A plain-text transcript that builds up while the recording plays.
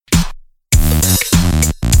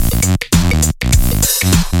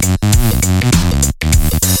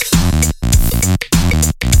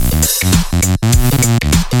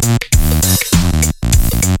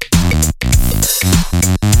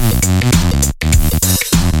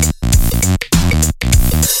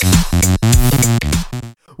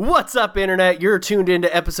What's up, Internet? You're tuned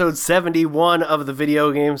into episode 71 of the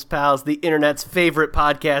Video Games Pals, the Internet's favorite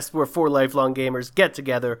podcast where four lifelong gamers get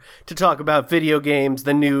together to talk about video games,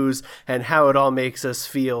 the news, and how it all makes us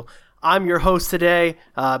feel. I'm your host today,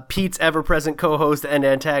 Pete's ever-present co-host and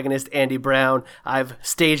antagonist, Andy Brown. I've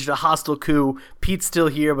staged a hostile coup. Pete's still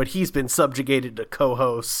here, but he's been subjugated to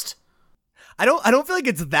co-host. I don't feel like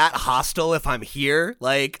it's that hostile if I'm here.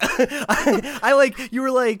 Like, you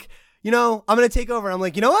were like, I'm going to take over. I'm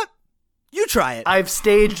like, you know what? You try it. I've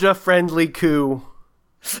staged a friendly coup.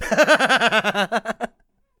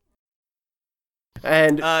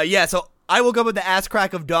 And so I woke up with the ass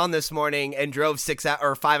crack of dawn this morning and drove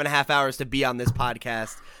 5.5 hours to be on this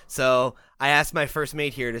podcast. So I asked my first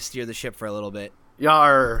mate here to steer the ship for a little bit.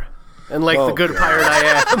 Yar. And like the good pirate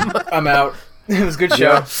I am. I'm out. It was a good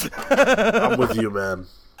show. I'm with you, man.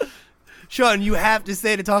 Sean, you have to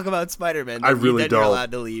stay to talk about Spider-Man. I really don't. You're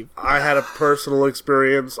allowed to leave. I had a personal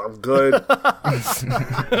experience. I'm good.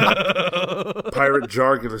 Pirate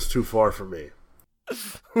jargon is too far for me.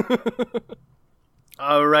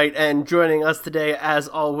 All right, and joining us today, as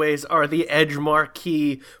always, are the Edge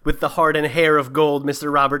Marquee with the heart and hair of gold,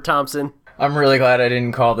 Mr. Robert Thompson. I'm really glad I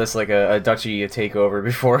didn't call this like a duchy a takeover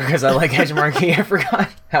before, because I like Edge Marquee. I forgot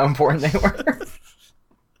how important they were.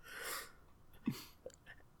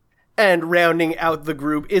 And rounding out the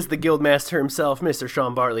group is the Guildmaster himself, Mr.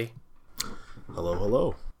 Sean Bartley. Hello,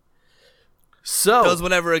 hello. So does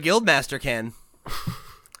whatever a Guildmaster can.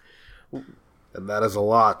 And that is a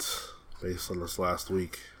lot, based on this last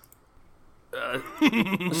week.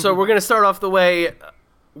 So we're going to start off the way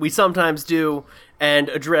we sometimes do and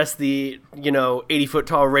address the, 80-foot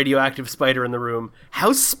tall radioactive spider in the room.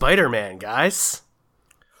 How's Spider-Man, guys?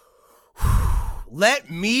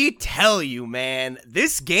 Let me tell you, man,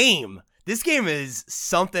 this game is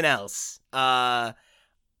something else. I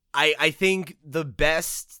think the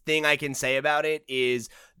best thing I can say about it is,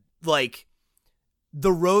 like,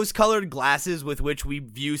 the rose-colored glasses with which we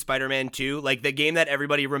view Spider-Man 2, like, the game that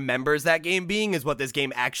everybody remembers that game being is what this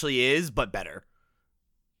game actually is, but better.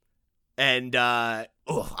 And,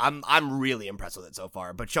 I'm really impressed with it so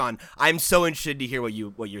far. But, Sean, I'm so interested to hear what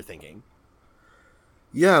you're thinking.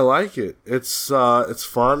 Yeah, I like it. It's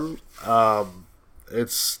fun.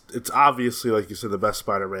 It's obviously, like you said, the best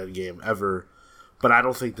Spider-Man game ever, but I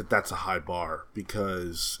don't think that that's a high bar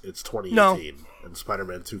because it's 2018 and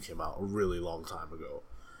Spider-Man 2 came out a really long time ago.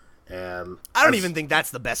 And I don't even think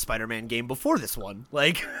that's the best Spider-Man game before this one.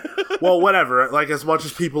 Like, well, whatever. Like, as much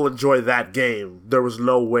as people enjoy that game, there was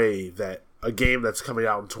no way that a game that's coming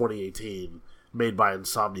out in 2018 made by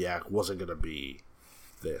Insomniac wasn't going to be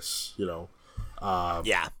this,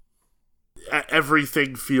 yeah.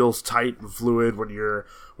 Everything feels tight and fluid when you're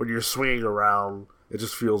swinging around. It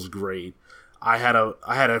just feels great. I had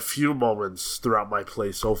a few moments throughout my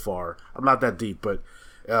play so far. I'm not that deep, but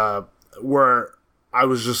where I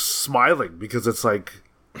was just smiling because it's like,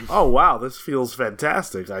 oh wow, this feels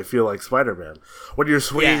fantastic. I feel like Spider-Man. When you're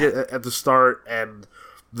swinging at the start and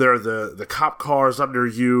there are the cop cars under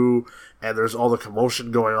you and there's all the commotion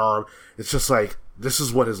going on, it's just like, this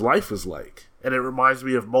is what his life is like. And it reminds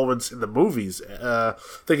me of moments in the movies. I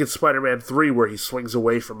think it's Spider-Man 3 where he swings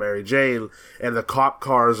away from Mary Jane and the cop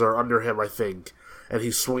cars are under him, I think, and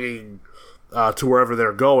he's swinging to wherever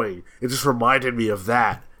they're going. It just reminded me of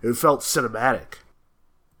that. It felt cinematic.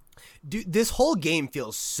 Dude, this whole game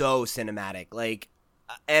feels so cinematic. Like,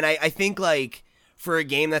 and I think, like, for a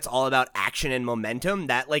game that's all about action and momentum,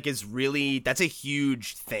 that, like, that's a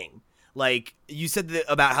huge thing. Like, you said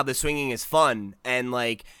about how the swinging is fun, and,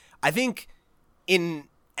 like, I think in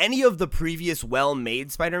any of the previous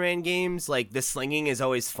well-made Spider-Man games, like, the slinging is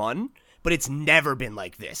always fun, but it's never been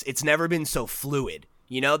like this. It's never been so fluid.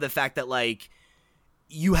 The fact that, like,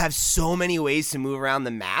 you have so many ways to move around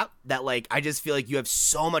the map that, like, I just feel like you have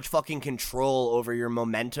so much fucking control over your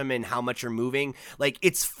momentum and how much you're moving. Like,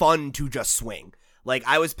 it's fun to just swing. Like,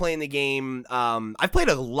 I was playing the game, I've played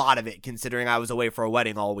a lot of it considering I was away for a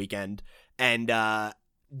wedding all weekend, and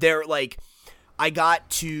they're, like, I got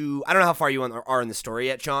to, I don't know how far you are in the story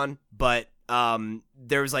yet, Sean, but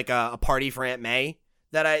there was, like, a party for Aunt May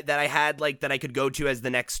that I had, like, that I could go to as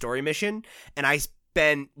the next story mission, and I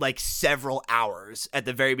spent, like, several hours at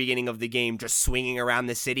the very beginning of the game just swinging around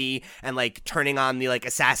the city and, like, turning on the, like,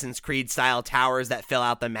 Assassin's Creed style towers that fill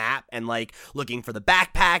out the map and, like, looking for the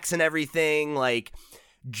backpacks and everything. Like,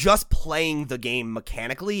 just playing the game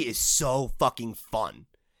mechanically is so fucking fun.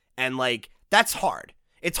 And, like, that's hard.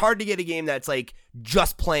 It's hard to get a game that's, like,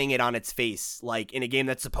 just playing it on its face, like, in a game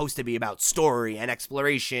that's supposed to be about story and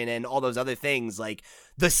exploration and all those other things. Like,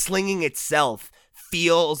 the slinging itself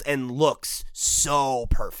feels and looks so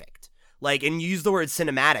perfect. Like, and you use the word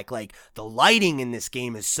cinematic, like, the lighting in this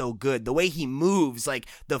game is so good. The way he moves, like,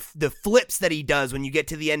 the flips that he does when you get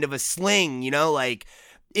to the end of a sling, you know, like,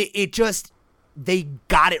 it just, they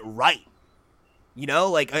got it right, you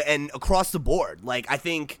know, like, and across the board. Like, I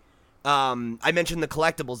think, I mentioned the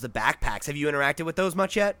collectibles, the backpacks. Have you interacted with those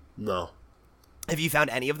much yet? No. Have you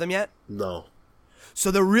found any of them yet? No. So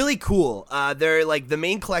they're really cool. They're like the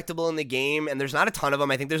main collectible in the game, and there's not a ton of them.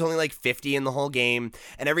 I think there's only like 50 in the whole game.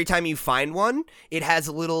 And every time you find one, it has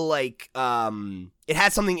a little like, it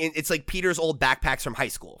has something. It's like Peter's old backpacks from high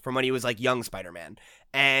school, from when he was like young Spider-Man.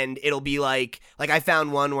 And it'll be like I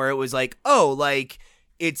found one where it was like, oh, like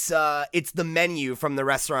it's the menu from the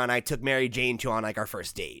restaurant I took Mary Jane to on like our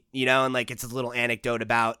first date, you know, and like it's a little anecdote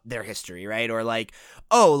about their history, right? Or like,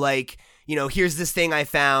 oh, like, you know, here's this thing I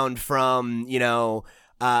found from, you know,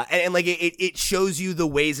 and like it shows you the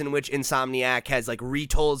ways in which Insomniac has like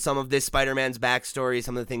retold some of this Spider-Man's backstory,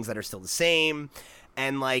 some of the things that are still the same.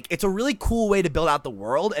 And like, it's a really cool way to build out the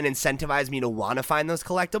world and incentivize me to want to find those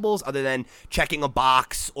collectibles other than checking a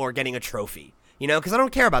box or getting a trophy, you know, because I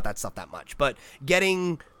don't care about that stuff that much. But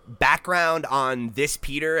getting background on this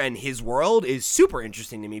Peter and his world is super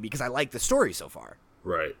interesting to me because I like the story so far.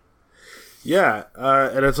 Right. Yeah,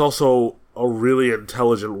 and it's also a really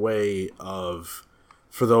intelligent way of,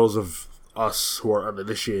 for those of us who are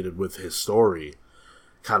uninitiated with his story,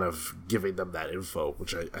 kind of giving them that info,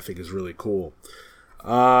 which I think is really cool.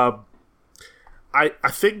 I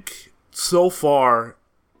think so far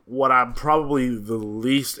what I'm probably the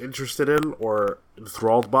least interested in or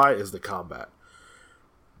enthralled by is the combat.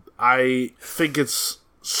 I think it's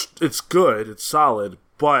good, it's solid,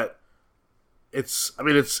 but it's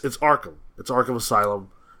Arkham. It's Arkham Asylum,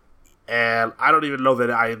 and I don't even know that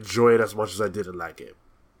I enjoy it as much as I did in that game.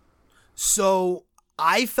 So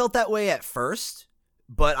I felt that way at first,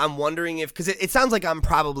 but I'm wondering if, because it sounds like I'm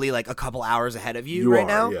probably like a couple hours ahead of you right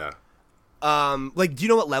now. Yeah. Like, do you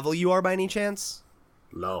know what level you are by any chance?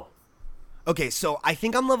 No. Okay, so I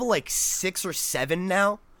think I'm level like 6 or 7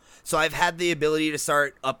 now. So I've had the ability to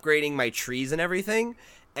start upgrading my trees and everything.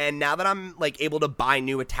 And now that I'm like able to buy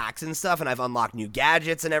new attacks and stuff, and I've unlocked new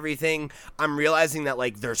gadgets and everything, I'm realizing that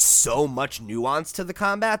like there's so much nuance to the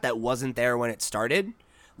combat that wasn't there when it started.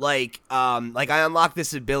 Like I unlocked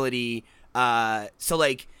this ability. So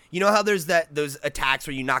like, you know how there's those attacks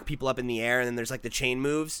where you knock people up in the air and then there's like the chain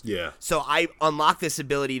moves? Yeah. So I unlocked this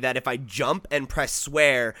ability that if I jump and press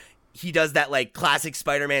square, he does that like classic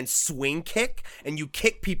Spider-Man swing kick, and you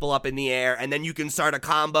kick people up in the air, and then you can start a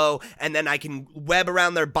combo, and then I can web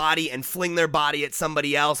around their body and fling their body at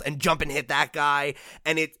somebody else and jump and hit that guy.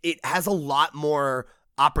 And it has a lot more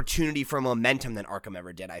opportunity for momentum than Arkham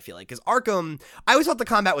ever did, I feel like. Because Arkham, I always thought the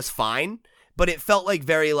combat was fine, but it felt like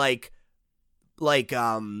very like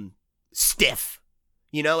stiff.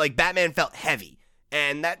 You know, like Batman felt heavy.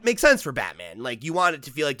 And that makes sense for Batman. Like, you want it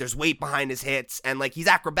to feel like there's weight behind his hits, and like he's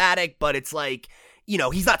acrobatic, but it's like, you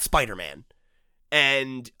know, he's not Spider-Man.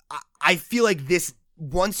 And I feel like this,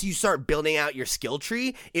 once you start building out your skill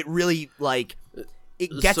tree, it really like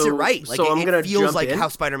it gets it right. Like, it feels like how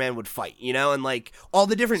Spider-Man would fight, you know, and like all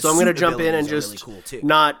the different. So I'm gonna jump in and just really cool too.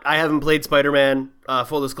 I haven't played Spider-Man,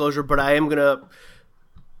 full disclosure, but I am gonna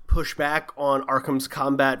push back on Arkham's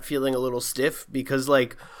combat feeling a little stiff, because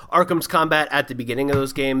like Arkham's combat at the beginning of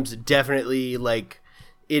those games definitely like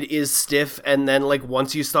it is stiff, and then like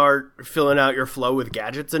once you start filling out your flow with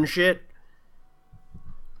gadgets and shit,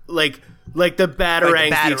 like the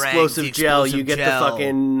batarangs, the explosive gel, you get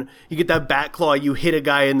that bat claw, you hit a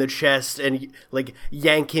guy in the chest and like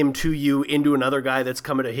yank him to you into another guy that's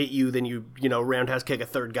coming to hit you, then you roundhouse kick a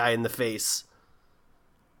third guy in the face.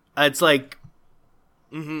 It's like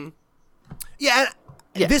Yeah,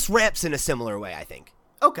 this ramps in a similar way, I think.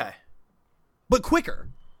 Okay. But quicker.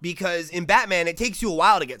 Because in Batman, it takes you a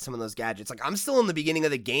while to get some of those gadgets. Like, I'm still in the beginning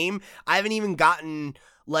of the game. I haven't even gotten,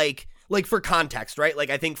 like for context, right? Like,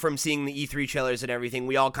 I think from seeing the E3 trailers and everything,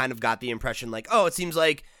 we all kind of got the impression, like, oh, it seems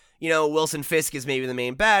like, you know, Wilson Fisk is maybe the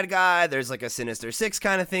main bad guy. There's, like, a Sinister Six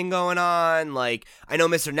kind of thing going on. Like, I know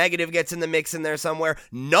Mr. Negative gets in the mix in there somewhere.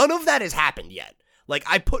 None of that has happened yet. Like,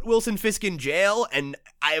 I put Wilson Fisk in jail, and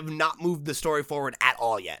I have not moved the story forward at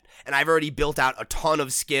all yet. And I've already built out a ton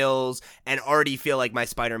of skills and already feel like my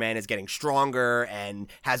Spider-Man is getting stronger and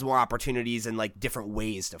has more opportunities and, like, different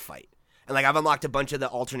ways to fight. And, like, I've unlocked a bunch of the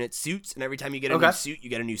alternate suits, and every time you get a new suit, you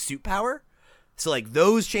get a new suit power. So, like,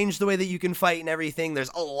 those change the way that you can fight and everything.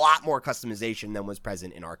 There's a lot more customization than was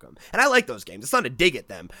present in Arkham. And I like those games. It's not a dig at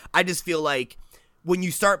them. I just feel like when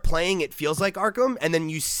you start playing, it feels like Arkham, and then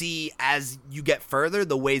you see, as you get further,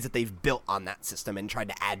 the ways that they've built on that system and tried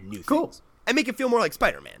to add new things. And make it feel more like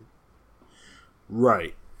Spider-Man.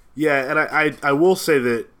 Right. Yeah, and I will say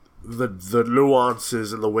that the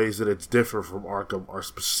nuances and the ways that it's different from Arkham are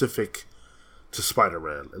specific to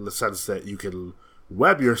Spider-Man in the sense that you can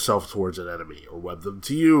web yourself towards an enemy or web them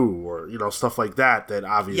to you or, you know, stuff like that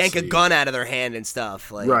obviously... Yank a gun out of their hand and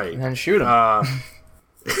stuff. Like. Right. And then shoot them.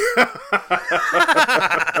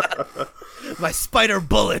 My spider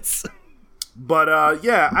bullets. But,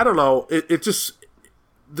 yeah, I don't know. It just...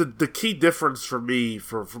 The key difference for me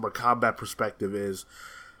from a combat perspective is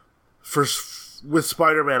with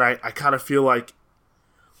Spider-Man, I kind of feel like...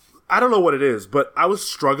 I don't know what it is, but I was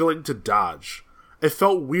struggling to dodge. It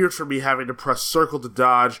felt weird for me having to press circle to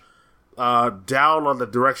dodge, down on the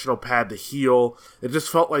directional pad to heal. It just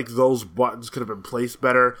felt like those buttons could have been placed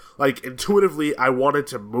better. Like, intuitively, I wanted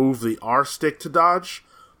to move the R stick to dodge,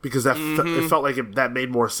 because that it felt like that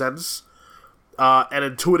made more sense. And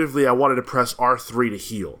intuitively, I wanted to press R3 to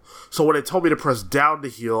heal. So when it told me to press down to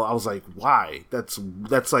heal, I was like, why? That's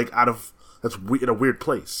like that's in a weird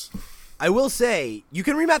place. I will say, you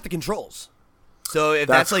can remap the controls. So if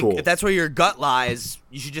that's like cool. If that's where your gut lies,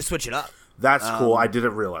 you should just switch it up. That's cool. I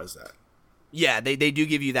didn't realize that. Yeah, they do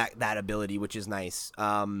give you that ability, which is nice.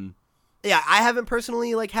 Yeah, I haven't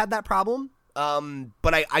personally like had that problem.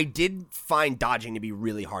 But I did find dodging to be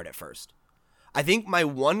really hard at first. I think my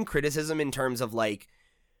one criticism in terms of like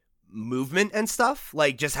movement and stuff,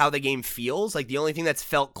 like just how the game feels, like the only thing that's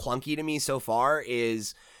felt clunky to me so far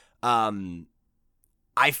is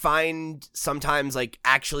I find sometimes like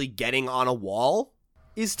actually getting on a wall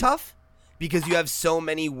is tough because you have so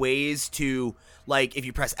many ways to, like, if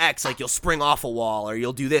you press X, like you'll spring off a wall or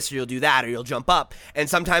you'll do this or you'll do that or you'll jump up. And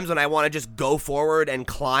sometimes when I want to just go forward and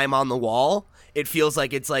climb on the wall, it feels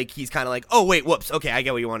like it's like he's kind of like, oh, wait, whoops. Okay, I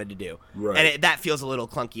get what you wanted to do. Right. And that feels a little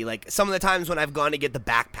clunky. Like some of the times when I've gone to get the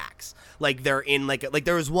backpacks, like they're in like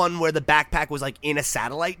there was one where the backpack was like in a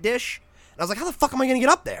satellite dish. And I was like, how the fuck am I going to get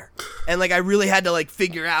up there? And, like, I really had to, like,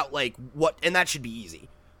 figure out, like, what... And that should be easy.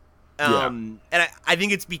 And I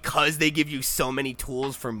think it's because they give you so many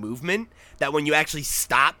tools for movement that when you actually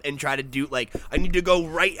stop and try to do, like, I need to go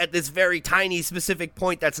right at this very tiny specific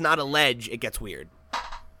point that's not a ledge, it gets weird.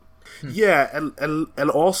 Yeah, and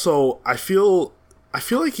also, I feel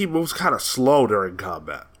like he moves kind of slow during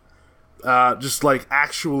combat. Just, like,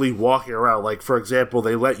 actually walking around. Like, for example,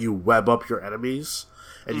 they let you web up your enemies...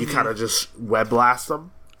 And you kind of just web blast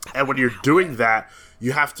them. And when you're doing that,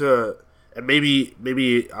 you have to... And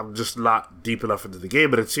maybe I'm just not deep enough into the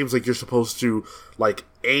game, but it seems like you're supposed to, like,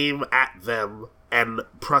 aim at them and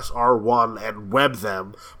press R1 and web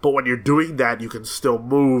them. But when you're doing that, you can still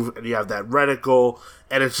move, and you have that reticle.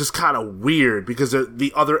 And it's just kind of weird, because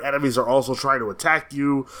the other enemies are also trying to attack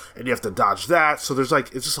you, and you have to dodge that. So there's,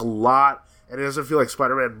 like, it's just a lot. And it doesn't feel like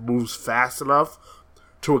Spider-Man moves fast enough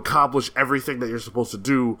to accomplish everything that you're supposed to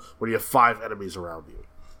do when you have 5 enemies around you.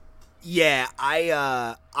 Yeah,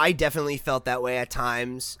 I definitely felt that way at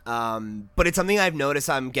times, but it's something I've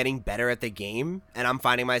noticed I'm getting better at the game, and I'm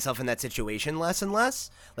finding myself in that situation less and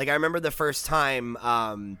less. Like, I remember the first time,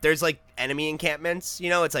 there's, like, enemy encampments,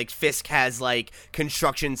 you know, it's like Fisk has, like,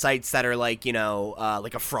 construction sites that are, like, you know,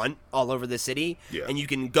 like a front all over the city, and you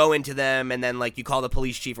can go into them, and then, like, you call the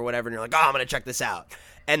police chief or whatever, and you're like, oh, I'm gonna check this out.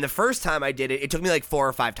 And the first time I did it, it took me like 4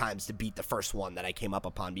 or 5 times to beat the first one that I came up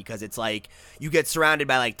upon, because it's like you get surrounded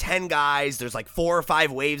by like 10 guys, there's like 4 or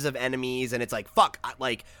 5 waves of enemies, and it's like, fuck,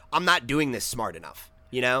 I'm not doing this smart enough,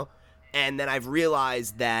 you know? And then I've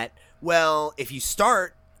realized that, well, if you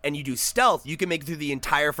start and you do stealth, you can make it through the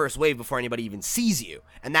entire first wave before anybody even sees you,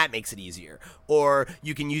 and that makes it easier. Or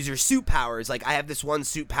you can use your suit powers. Like, I have this one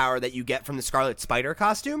suit power that you get from the Scarlet Spider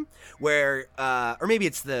costume, where, or maybe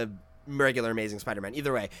it's the regular Amazing Spider-Man.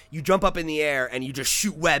 Either way, you jump up in the air and you just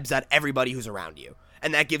shoot webs at everybody who's around you.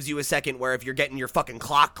 And that gives you a second where if you're getting your fucking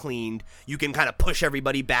clock cleaned, you can kind of push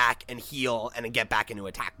everybody back and heal and then get back into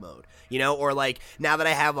attack mode. You know? Or like, now that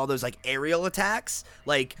I have all those like aerial attacks,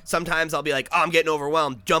 like sometimes I'll be like, oh, I'm getting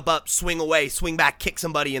overwhelmed. Jump up, swing away, swing back, kick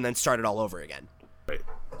somebody, and then start it all over again. Right.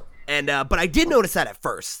 And, but I did notice that at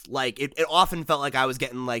first. Like, it often felt like I was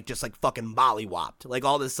getting, like, just, like, fucking mollywopped. Like,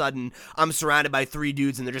 all of a sudden, I'm surrounded by 3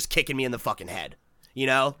 dudes and they're just kicking me in the fucking head. You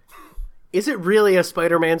know? Is it really a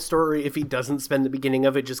Spider-Man story if he doesn't spend the beginning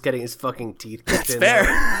of it just getting his fucking teeth kicked in? That's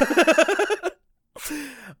fair.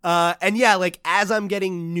 And yeah, like, as I'm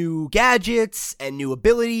getting new gadgets and new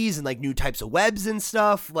abilities and, like, new types of webs and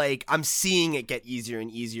stuff, like, I'm seeing it get easier and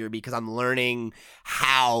easier because I'm learning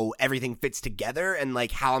how everything fits together and,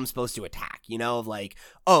 like, how I'm supposed to attack, you know? Of, like,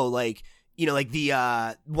 oh, like, you know, like,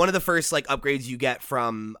 the, one of the first, like, upgrades you get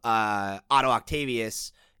from, Otto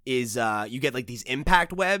Octavius is you get like these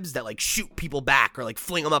impact webs that like shoot people back or like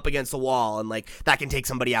fling them up against the wall, and like that can take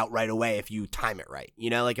somebody out right away if you time it right. You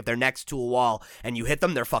know, like if they're next to a wall and you hit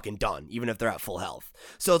them, they're fucking done, even if they're at full health.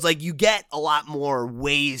 So it's like you get a lot more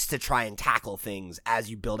ways to try and tackle things as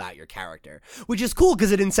you build out your character, which is cool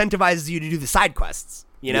because it incentivizes you to do the side quests,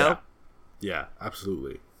 you know? Yeah,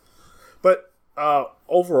 absolutely. But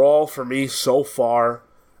overall, for me, so far,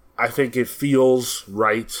 I think it feels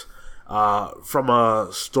right. From a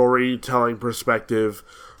storytelling perspective,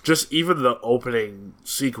 just even the opening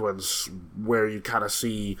sequence where you kind of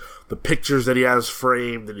see the pictures that he has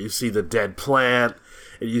framed, and you see the dead plant,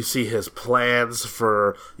 and you see his plans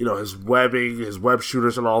for, you know, his webbing, his web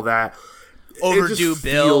shooters and all that. Overdue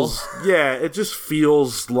bill. It just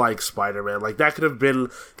feels like Spider-Man. Like that could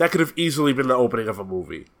have easily been the opening of a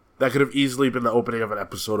movie. That could have easily been the opening of an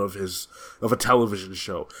episode of a television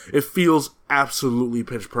show. It feels absolutely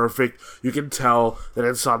pitch perfect. You can tell that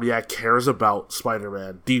Insomniac cares about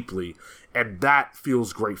Spider-Man deeply, and that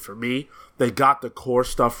feels great for me. They got the core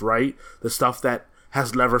stuff right, the stuff that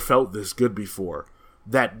has never felt this good before,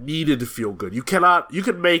 that needed to feel good. You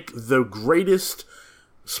can make the greatest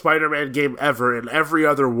Spider-Man game ever in every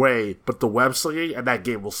other way but the web slinging, and that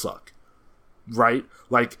game will suck. Right?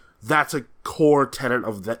 Like, that's a core tenet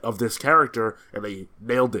of this character, and they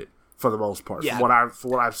nailed it for the most part, from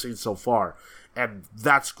what I've seen so far, and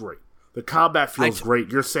that's great. The combat feels great.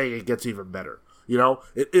 You're saying it gets even better. You know,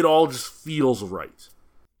 it all just feels right.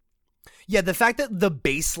 Yeah, the fact that the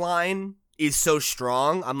baseline is so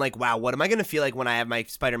strong, I'm like, wow, what am I going to feel like when I have my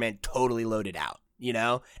Spider-Man totally loaded out? You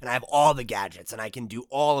know, and I have all the gadgets and I can do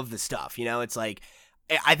all of the stuff. You know, it's like,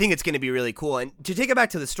 I think it's going to be really cool. And to take it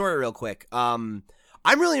back to the story real quick, I'm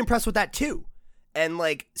really impressed with that too. And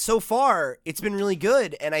like, so far it's been really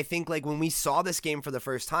good. And I think like when we saw this game for the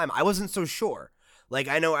first time, I wasn't so sure. Like,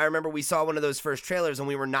 I remember we saw one of those first trailers and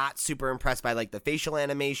we were not super impressed by like the facial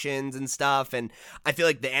animations and stuff. And I feel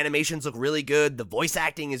like the animations look really good. The voice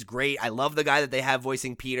acting is great. I love the guy that they have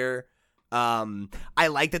voicing Peter. I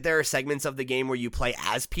like that there are segments of the game where you play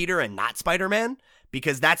as Peter and not Spider-Man,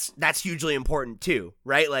 because that's hugely important too,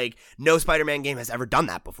 right? Like, no Spider-Man game has ever done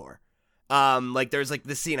that before. Like there's like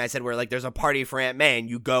this scene I said where like there's a party for Aunt May and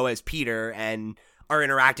you go as Peter and are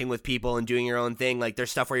interacting with people and doing your own thing. Like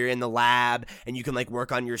there's stuff where you're in the lab and you can like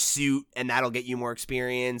work on your suit and that'll get you more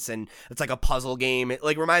experience, and it's like a puzzle game. It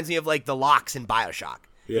like reminds me of like the locks in BioShock.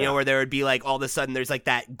 Yeah. You know, where there would be like all of a sudden there's like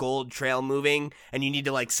that gold trail moving and you need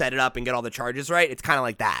to like set it up and get all the charges right. It's kind of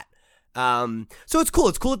like that. So it's cool.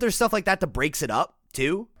 It's cool that there's stuff like that breaks it up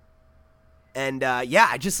too. And yeah,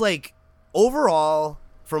 I just like overall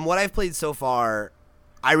from what I've played so far,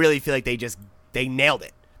 I really feel like they nailed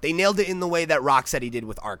it. They nailed it in the way that Rocksteady did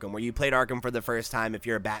with Arkham, where you played Arkham for the first time. If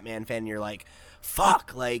you're a Batman fan, you're like,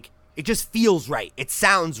 fuck, like it just feels right. It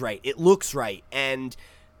sounds right. It looks right. And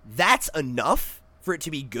that's enough for it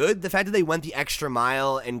to be good. The fact that they went the extra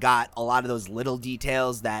mile and got a lot of those little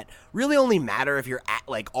details that really only matter if you're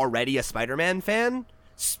like already a Spider-Man fan,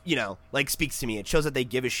 you know, like speaks to me. It shows that they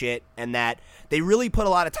give a shit and that they really put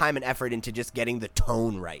a lot of time and effort into just getting the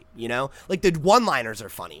tone right, you know? Like the one-liners are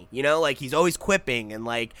funny, you know? Like he's always quipping and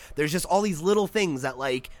like there's just all these little things that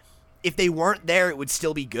like if they weren't there it would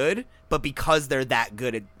still be good, but because they're that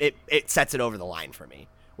good it sets it over the line for me.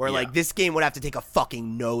 Where, like, this game would have to take a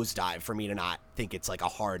fucking nosedive for me to not think it's, like, a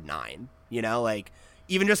hard 9, you know? Like,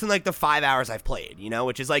 even just in, like, the 5 hours I've played, you know?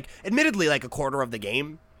 Which is, like, admittedly, like, a quarter of the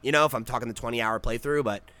game, you know, if I'm talking the 20-hour playthrough.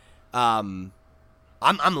 But I'm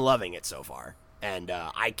loving it so far. And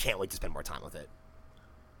I can't wait to spend more time with it.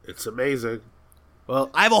 It's amazing. Well,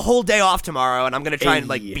 I have a whole day off tomorrow, and I'm going to try and,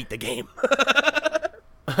 like, beat the game.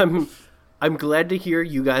 I'm glad to hear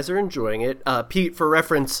you guys are enjoying it. Pete, for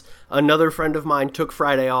reference, another friend of mine took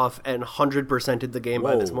Friday off and 100%ed the game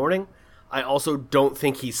by this morning. I also don't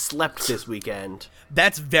think he slept this weekend.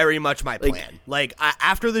 That's very much my plan. Like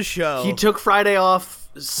after the show... He took Friday off,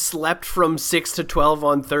 slept from 6 to 12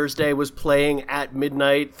 on Thursday, was playing at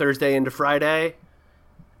midnight Thursday into Friday,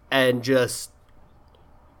 and just...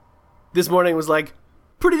 This morning was like,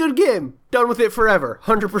 pretty good game. Done with it forever.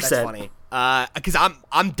 100%. That's funny. Because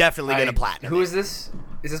I'm definitely gonna platinum. Who is this?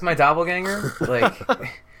 Is this my doppelganger? Like,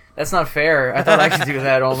 that's not fair. I thought I could do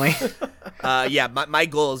that only. Yeah, my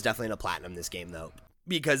goal is definitely to platinum this game though,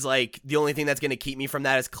 because like the only thing that's gonna keep me from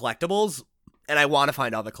that is collectibles, and I want to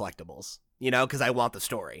find all the collectibles, you know, because I want the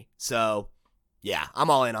story. So yeah, I'm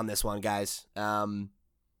all in on this one, guys. So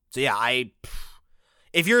yeah,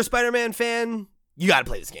 if you're a Spider-Man fan, you gotta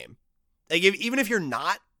play this game. Like, even if you're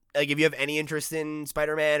not. Like, if you have any interest in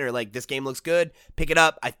Spider-Man or, like, this game looks good, pick it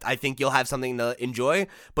up. I think you'll have something to enjoy.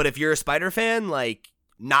 But if you're a Spider fan, like,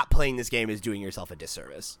 not playing this game is doing yourself a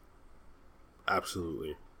disservice.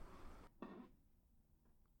 Absolutely.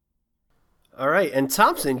 All right, and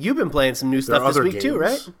Thompson, you've been playing some new stuff this week too,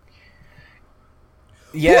 right?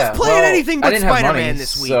 Yeah, Who's playing anything but Spider-Man money,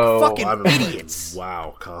 this week? so Fucking idiots.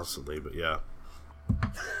 Wow, constantly, but yeah.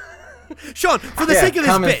 Sean, for the sake of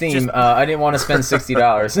this common bit, theme. I didn't want to spend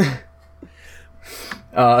 $60.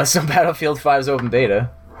 So Battlefield 5's open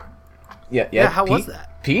beta. Yeah. How Pete? was that?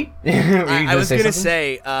 Pete? I was going to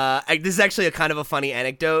say, this is actually a kind of a funny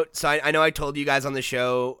anecdote. So I know I told you guys on the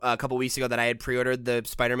show a couple weeks ago that I had pre-ordered the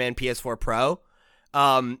Spider-Man PS4 Pro.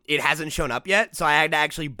 It hasn't shown up yet, so I had to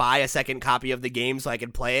actually buy a second copy of the game so I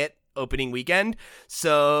could play it opening weekend.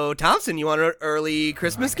 So, Thompson, you want an early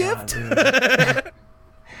Christmas gift?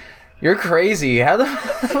 You're crazy. How the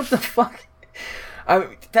what the fuck?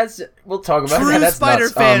 We'll talk about True that. That's Spider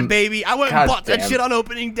nuts. fan, baby. I went and bought that damn. shit on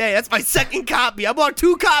opening day. That's my second copy. I bought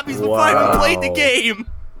 2 copies before I even played the game.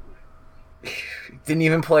 Didn't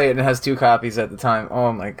even play it and it has 2 copies at the time.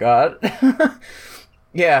 Oh my god.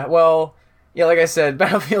 Yeah, well, like I said,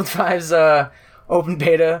 Battlefield 5's open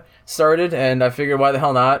beta started, and I figured why the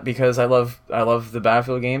hell not, because I love the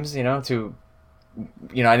Battlefield games, I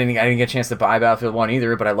didn't get a chance to buy Battlefield 1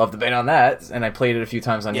 either, but I love the beta on that, and I played it a few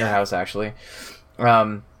times on your house actually.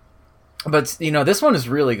 But this one is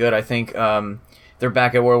really good. I think they're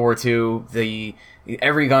back at World War II.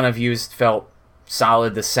 Every gun I've used felt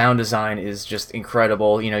solid. The sound design is just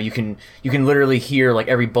incredible. You can literally hear like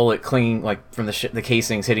every bullet clinging like from the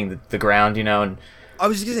casings hitting the ground. And I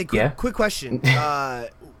was just gonna say, quick question.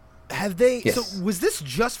 Have they? Yes. So was this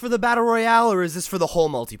just for the battle royale, or is this for the whole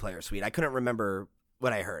multiplayer suite? I couldn't remember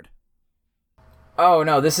what I heard. Oh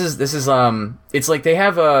no, this is it's like they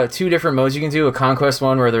have 2 different modes you can do. A conquest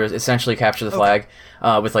one where there's essentially capture the flag,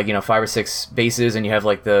 with 5 or 6 bases, and you have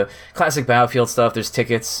like the classic Battlefield stuff. There's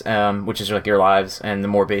tickets, which is like your lives, and the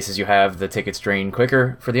more bases you have, the tickets drain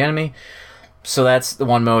quicker for the enemy. So that's the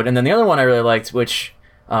one mode, and then the other one I really liked, which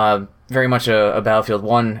very much a Battlefield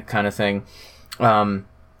 1 kind of thing,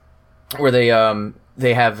 where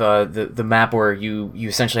they have the map where you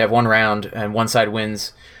essentially have one round and one side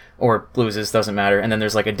wins or loses, doesn't matter, and then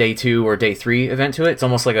there's like a day 2 or day 3 event to it. It's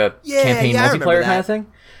almost like a campaign multiplayer kind of thing.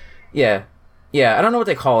 Yeah, I don't know what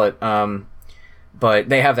they call it, but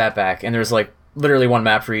they have that back, and there's like literally one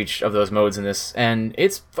map for each of those modes in this, and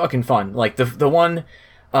it's fucking fun. Like the one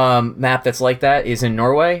map that's like that is in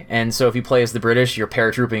Norway, and so if you play as the British, you're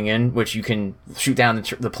paratrooping in, which you can shoot down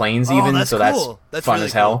the planes even, that's so cool. that's That's fun really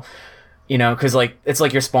as hell. cool. Because like it's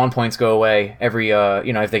like your spawn points go away every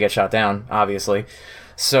if they get shot down, obviously.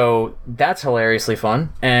 So that's hilariously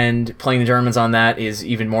fun, and playing the Germans on that is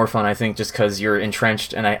even more fun, I think, just because you're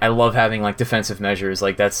entrenched, and I love having like defensive measures.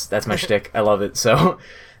 Like that's my shtick. I love it. So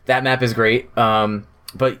that map is great.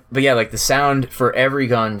 But yeah, like the sound for every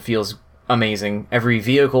gun feels amazing. Every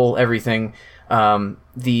vehicle, everything. The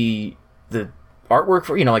artwork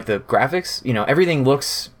for like the graphics. Everything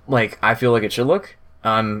looks like I feel like it should look.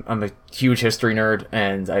 I'm a huge history nerd,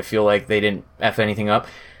 and I feel like they didn't F anything up,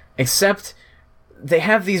 except they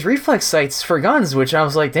have these reflex sights for guns, which I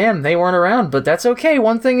was like, damn, they weren't around, but that's okay.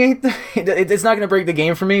 One thing ain't it's not going to break the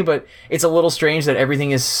game for me, but it's a little strange that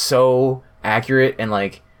everything is so accurate and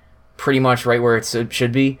like pretty much right where it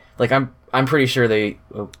should be. Like I'm pretty sure the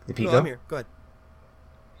Pico? No, I'm here. Go ahead.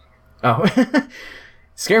 Oh.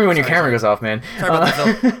 Scare me when your camera goes off, man. Sorry about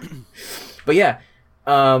that, Phil. But yeah,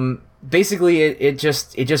 basically it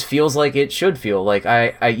just feels like it should feel. Like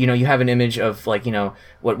I you have an image of like,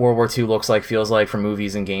 what World War II looks like, feels like from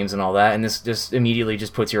movies and games and all that, and this just immediately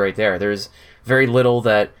just puts you right there. There's very little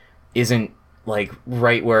that isn't like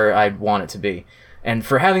right where I'd want it to be. And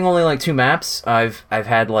for having only like 2 maps, I've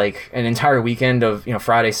had like an entire weekend of,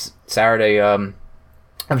 Friday, Saturday, I'm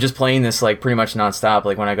just playing this like pretty much nonstop,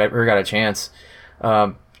 like when I got a chance.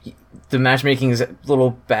 The matchmaking is a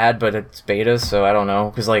little bad, but it's beta, so I don't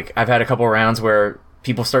know. Because like I've had a couple rounds where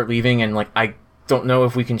people start leaving, and like I don't know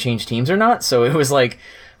if we can change teams or not. So it was like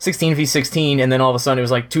 16v16, and then all of a sudden it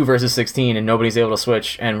was like 2 versus 16, and nobody's able to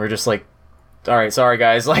switch, and we're just like, all right, sorry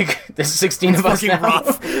guys, like there's 16 of us now,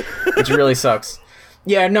 rough. which really sucks.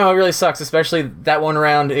 Yeah, no, it really sucks. Especially that one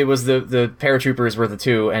round, it was the paratroopers were the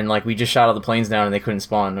 2, and like we just shot all the planes down and they couldn't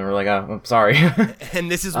spawn, and we're like, oh, I'm sorry.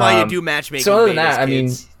 And this is why you do matchmaking. So other than betas, that,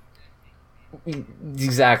 kids.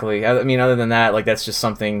 Exactly. I mean, other than that, like that's just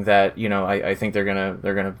something that I think they're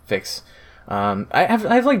gonna fix. I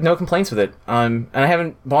have like no complaints with it. And I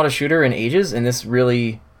haven't bought a shooter in ages, and this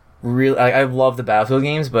really, I love the Battlefield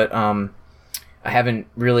games, but I haven't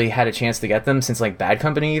really had a chance to get them since like Bad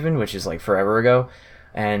Company, even, which is like forever ago.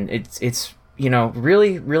 And it's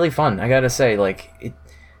really really fun. I gotta say, like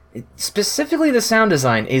specifically the sound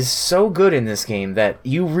design is so good in this game that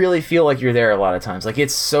you really feel like you're there a lot of times. Like,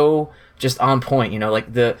 it's so just on point, you know, like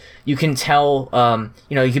you can tell,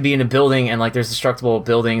 you know, you could be in a building and like there's destructible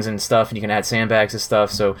buildings and stuff, and you can add sandbags and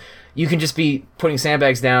stuff, so you can just be putting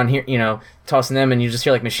sandbags down here, you know, tossing them, and you just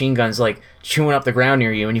hear like machine guns like chewing up the ground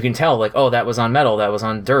near you, and you can tell like, oh, that was on metal, that was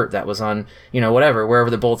on dirt, that was on, you know, whatever, wherever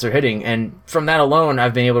the bullets are hitting. And from that alone,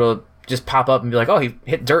 I've been able to just pop up and be like, oh, he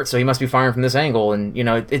hit dirt, so he must be firing from this angle. And you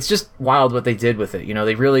know, it's just wild what they did with it. You know,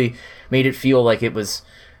 they really made it feel like it was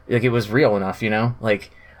real enough, you know,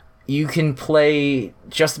 like you can play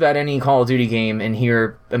just about any Call of Duty game and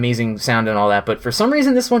hear amazing sound and all that, but for some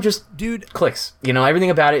reason this one just clicks. You know,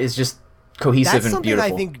 everything about it is just cohesive and beautiful. That's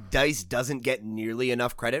something I think DICE doesn't get nearly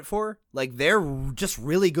enough credit for. Like, they're just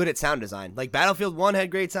really good at sound design. Like, Battlefield 1 had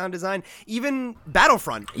great sound design. Even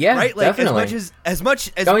Battlefront, yeah, right? Like, definitely. as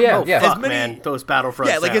much as Fuck, as many, man, those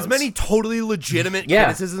Battlefront yeah, like sounds. as many totally legitimate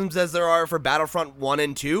criticisms as there are for Battlefront 1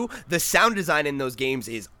 and 2, the sound design in those games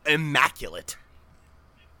is immaculate.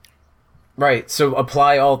 Right, so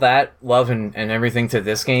apply all that love and everything to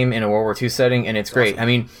this game in a World War II setting, and it's great. Awesome. I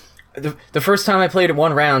mean, the first time I played it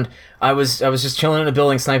one round, I was just chilling in a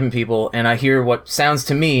building sniping people, and I hear what sounds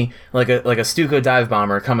to me like a Stuka dive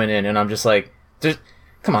bomber coming in, and I'm just like,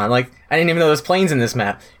 come on, like, I didn't even know there's planes in this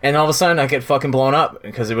map. And all of a sudden I get fucking blown up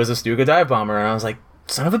because it was a Stuka dive bomber, and I was like,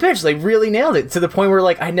 son of a bitch, they really nailed it, to the point where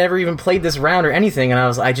like I never even played this round or anything, and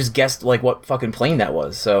I just guessed like what fucking plane that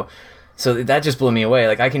was. So that just blew me away.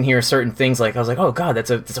 Like, I can hear certain things, like I was like, oh god,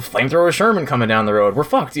 that's a flamethrower Sherman coming down the road. We're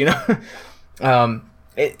fucked, you know.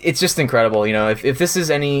 It's just incredible, you know. If this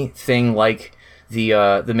is anything like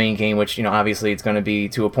the main game, which, you know, obviously it's going to be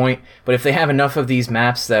to a point, but if they have enough of these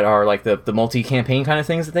maps that are like the multi-campaign kind of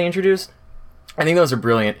things that they introduce, I think those are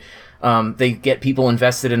brilliant. They get people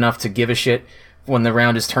invested enough to give a shit when the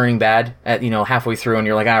round is turning bad at, you know, halfway through, and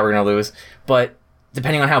you're like, we're gonna lose. But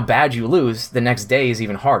depending on how bad you lose, the next day is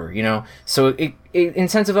even harder, you know? So it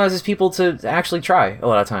incentivizes people to actually try a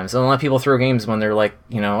lot of times. And a lot of people throw games when they're like,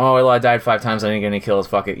 you know, oh, I died 5 times, I didn't get any kills,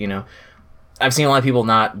 fuck it, you know? I've seen a lot of people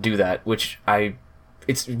not do that, which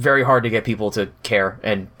it's very hard to get people to care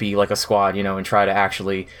and be like a squad, you know, and try to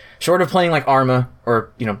actually, short of playing like Arma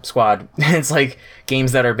or, you know, Squad, it's like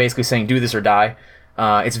games that are basically saying do this or die.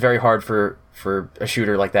 It's very hard for a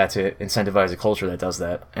shooter like that to incentivize a culture that does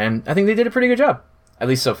that. And I think they did a pretty good job. At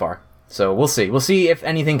least so far. So we'll see. We'll see if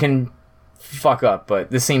anything can fuck up, but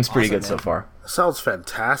this seems pretty good so far. Sounds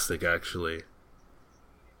fantastic, actually.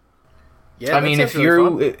 Yeah, I mean, if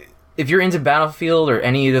you're into Battlefield or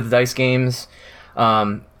any of the DICE games,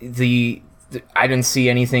 I didn't see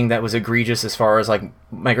anything that was egregious as far as like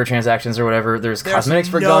microtransactions or whatever. There's cosmetics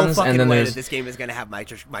for guns, and then there's this game is going to have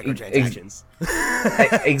microtransactions.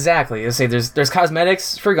 Exactly. I say there's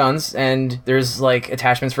cosmetics for guns, and there's like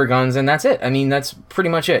attachments for guns, and that's it. I mean, that's pretty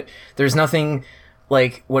much it. There's nothing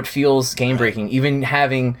like what feels game breaking. Even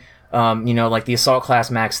having you know, like the assault class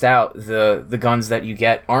maxed out, the guns that you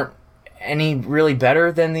get aren't any really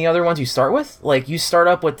better than the other ones you start with. Like, you start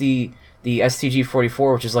up with the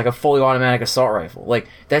STG-44, which is like a fully automatic assault rifle. Like,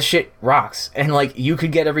 that shit rocks. And like, you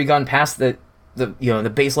could get every gun past the you know,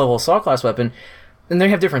 the base level assault class weapon, and they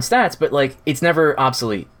have different stats, but like, it's never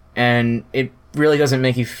obsolete. And it really doesn't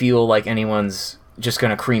make you feel like anyone's just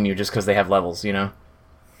gonna cream you just because they have levels, you know?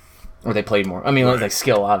 Or they played more. I mean, like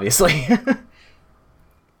skill, obviously.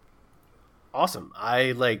 Awesome.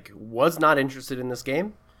 I was not interested in this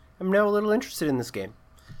game. I'm now a little interested in this game.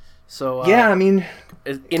 So yeah, I mean,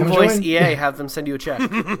 invoice EA, have them send you a check.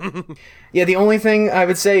 Yeah, the only thing I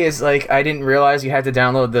would say is like, I didn't realize you had to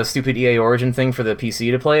download the stupid EA Origin thing for the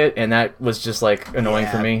PC to play it, and that was just like annoying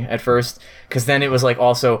for me at first, because then it was like,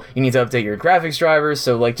 also you need to update your graphics drivers,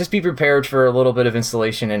 so like just be prepared for a little bit of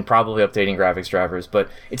installation and probably updating graphics drivers, but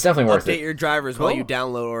it's definitely worth it. Update your drivers while you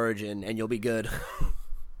download Origin, and you'll be good.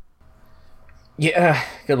 Yeah,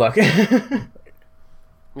 good luck.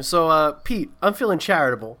 So, Pete, I'm feeling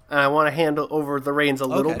charitable, and I want to hand over the reins a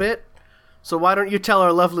little bit. So why don't you tell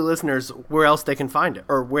our lovely listeners where else they can find it,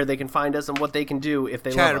 or where they can find us, and what they can do if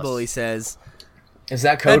they charitable, love us. He says. Is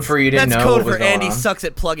that code for you didn't know? That's code what was for Andy on? Sucks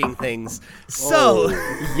at plugging things. So,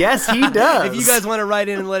 yes, he does. If you guys want to write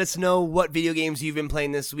in and let us know what video games you've been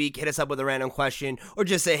playing this week, hit us up with a random question, or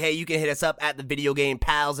just say, hey, you can hit us up at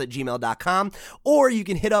thevideogamepals@gmail.com, or you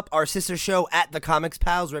can hit up our sister show at The Comics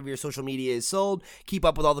Pals, wherever your social media is sold. Keep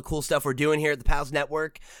up with all the cool stuff we're doing here at the Pals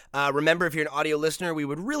Network. Remember, if you're an audio listener, we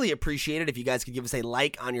would really appreciate it if you guys could give us a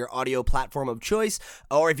like on your audio platform of choice,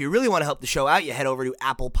 or if you really want to help the show out, you head over to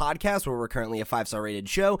Apple Podcasts, where we're currently a 5-star 5-star rated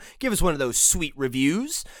show. Give us one of those sweet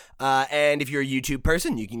reviews. And if you're a YouTube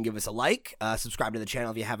person, you can give us a like, subscribe to the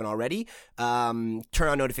channel if you haven't already, turn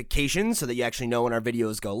on notifications so that you actually know when our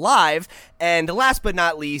videos go live. And last but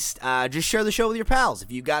not least, just share the show with your pals.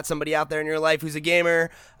 If you've got somebody out there in your life who's a gamer,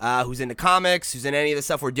 who's into comics, who's in any of the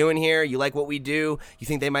stuff we're doing here, you like what we do, you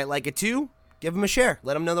think they might like it too, give them a share.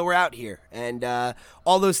 Let them know that we're out here. And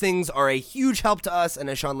all those things are a huge help to us. And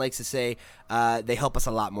as Sean likes to say, they help us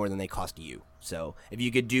a lot more than they cost you. So if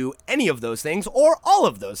you could do any of those things or all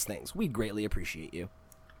of those things, we'd greatly appreciate you.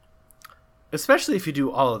 Especially if you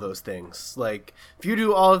do all of those things. Like, if you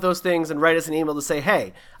do all of those things and write us an email to say,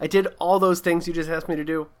 hey, I did all those things you just asked me to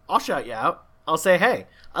do, I'll shout you out. I'll say, hey,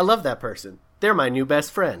 I love that person. They're my new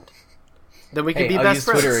best friend. Then we can be I'll best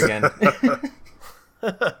use friends. Twitter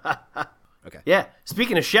again. Okay. Yeah.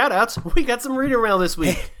 Speaking of shout outs, we got some reader mail this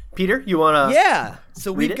week. Peter, you want to... Yeah.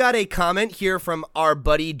 So we've got a comment here from our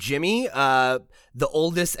buddy Jimmy, the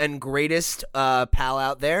oldest and greatest pal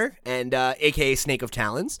out there, and a.k.a. Snake of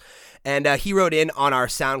Talons. And he wrote in on our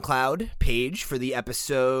SoundCloud page for the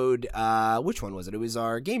episode, which one was it? It was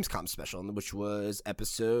our Gamescom special, which was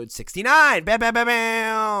episode 69. Bow, bow, bow,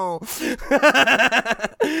 bow.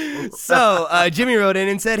 So Jimmy wrote in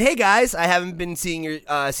and said, hey guys, I haven't been seeing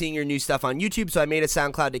your new stuff on YouTube, so I made a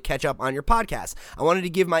SoundCloud to catch up on your podcast. I wanted to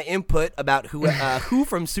give my input about who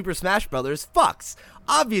from Super Smash Brothers fucks.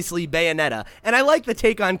 Obviously Bayonetta, and I like the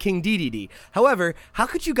take on King Dedede. However, how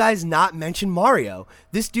could you guys not mention Mario?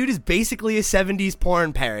 This dude is basically a 70s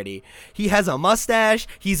porn parody. He has a mustache,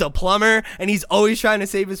 he's a plumber, and he's always trying to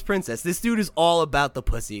save his princess. This dude is all about the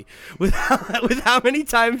pussy. With how many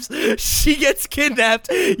times she gets kidnapped,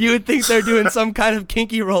 you would think they're doing some kind of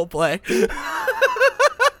kinky roleplay.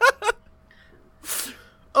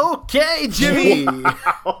 Okay, Jimmy.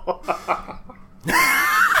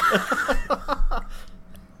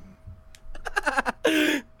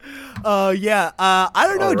 Yeah. I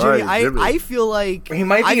don't know, Jimmy. I feel like he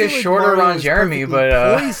might be a shorter Ron Jeremy, but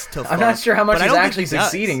I'm not sure how much he's actually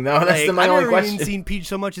succeeding, though. That's my only question. I've never even seen Peach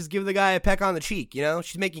so much as give the guy a peck on the cheek. You know,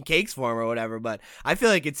 she's making cakes for him or whatever. But I feel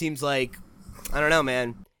like it seems like, I don't know,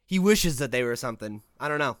 man. He wishes that they were something. I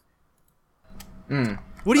don't know.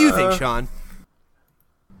 What do you think, Sean?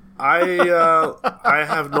 I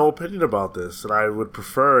have no opinion about this, and I would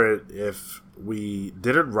prefer it if we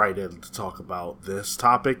didn't write in to talk about this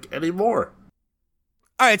topic anymore.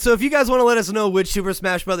 All right, so if you guys want to let us know which Super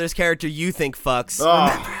Smash Brothers character you think fucks,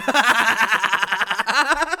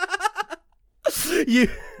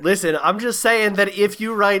 Listen, I'm just saying that if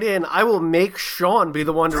you write in, I will make Sean be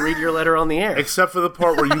the one to read your letter on the air. Except for the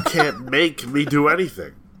part where you can't make me do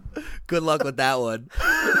anything. Good luck with that one.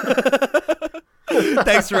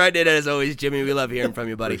 Thanks for writing in, as always, Jimmy. We love hearing from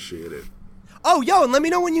you, buddy. Appreciate it. Oh, yo, and let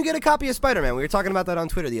me know when you get a copy of Spider-Man. We were talking about that on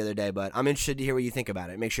Twitter the other day, but I'm interested to hear what you think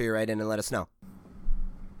about it. Make sure you write in and let us know.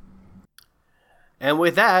 And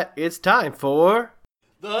with that, it's time for...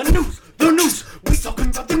 The news! We talking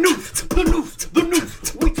about the news! The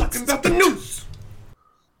news! We talking about the news!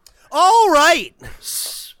 All right!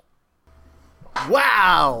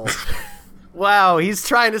 Wow! Wow, he's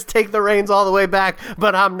trying to take the reins all the way back,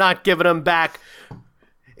 but I'm not giving them back.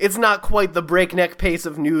 It's not quite the breakneck pace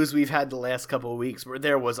of news we've had the last couple of weeks, where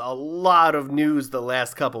there was a lot of news the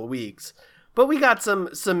last couple of weeks. But we got some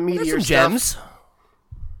meteor gems.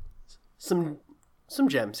 Some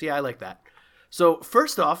gems. Yeah, I like that. So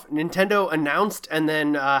first off, Nintendo announced and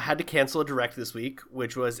then had to cancel a Direct this week,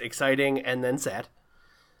 which was exciting and then sad.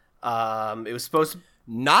 It was supposed to...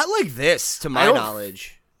 Not like this, to my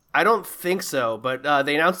knowledge. I don't think so, but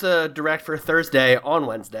they announced a Direct for Thursday on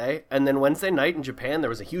Wednesday, and then Wednesday night in Japan there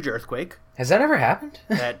was a huge earthquake. Has that ever happened?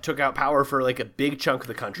 That took out power for like a big chunk of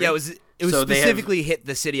the country. Yeah, it was specifically hit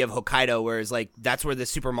the city of Hokkaido, whereas like that's where the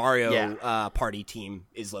Super Mario party team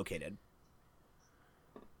is located.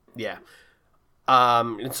 Yeah.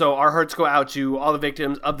 And so our hearts go out to all the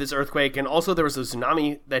victims of this earthquake, and also there was a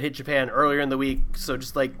tsunami that hit Japan earlier in the week, so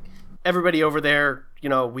just like everybody over there, you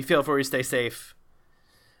know, we feel for you, stay safe.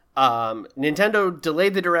 Nintendo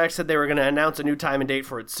delayed the Direct, said they were going to announce a new time and date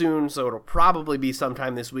for it soon, so it'll probably be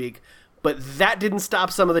sometime this week. But that didn't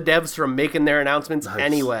stop some of the devs from making their announcements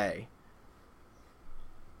anyway.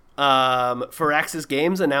 Firaxis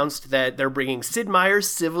Games announced that they're bringing Sid Meier's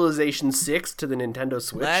Civilization 6 to the Nintendo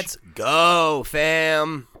Switch. Let's go,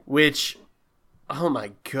 fam! Which, oh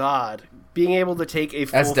my god, being able to take a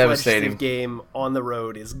full-fledged Civ game on the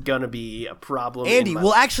road is gonna be a problem. Andy,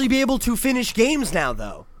 we'll actually be able to finish games now,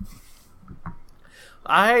 though.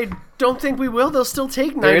 I don't think we will. They'll still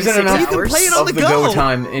take 96 there isn't enough hours. Play it on of the the go. go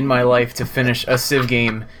time in my life to finish a Civ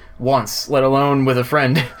game once, let alone with a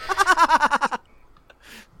friend.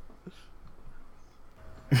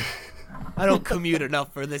 I don't commute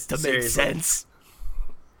enough for this to make Seriously. sense.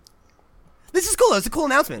 This is cool. It's a cool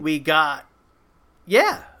announcement. We got,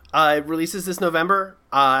 it releases this November.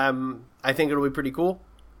 I think it'll be pretty cool.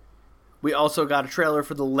 We also got a trailer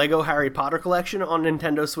for the Lego Harry Potter collection on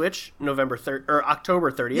Nintendo Switch,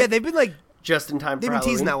 October 30th. Yeah, they've been just in time for they've been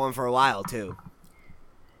Halloween. teasing that one for a while too.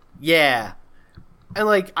 Yeah. And,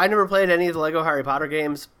 I never played any of the Lego Harry Potter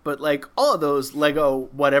games, but, all of those Lego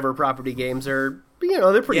whatever property games are,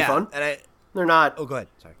 they're pretty fun. And They're not go ahead.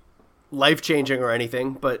 Sorry. life-changing or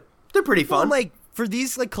anything, but they're pretty fun. Well, for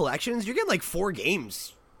these, collections, you're getting, 4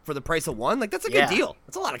 games for the price of one. That's a good Yeah. deal.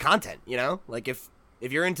 That's a lot of content,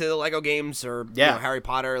 If you're into the Lego games or Harry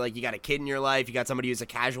Potter, you got a kid in your life, you got somebody who's a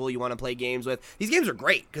casual you want to play games with, these games are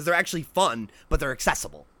great because they're actually fun, but they're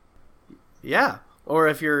accessible. Yeah. Or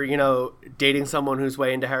if you're, dating someone who's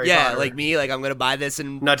way into Harry Potter. Yeah, like me, I'm going to buy this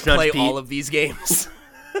and Nudge, play Pete. all of these games.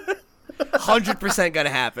 100% going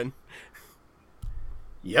to happen.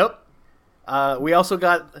 Yep. We also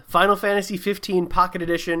got Final Fantasy 15 Pocket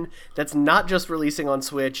Edition that's not just releasing on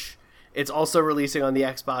Switch. It's also releasing on the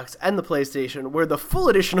Xbox and the PlayStation, where the full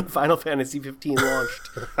edition of Final Fantasy 15 launched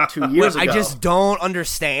 2 years ago. I just don't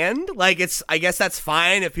understand. I guess that's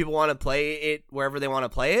fine if people want to play it wherever they want to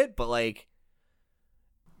play it, but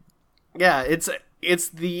Yeah, it's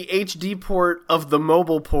the HD port of the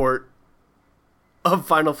mobile port of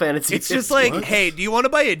Final Fantasy 15. it's just hey, do you want to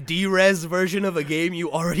buy a D-Res version of a game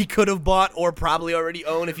you already could have bought or probably already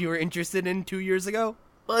own if you were interested in 2 years ago?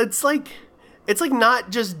 Well, it's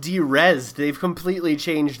not just de-resed. They've completely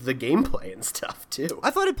changed the gameplay and stuff too.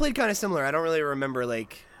 I thought it played kind of similar. I don't really remember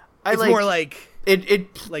it's I more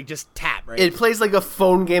it just tap, right? It plays like a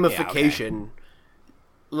phone gamification.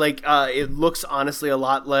 It looks honestly a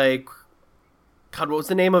lot like, God, what was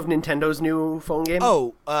the name of Nintendo's new phone game?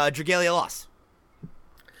 Dragalia Lost.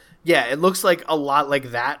 Yeah, it looks like a lot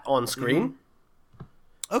like that on screen.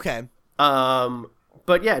 Okay.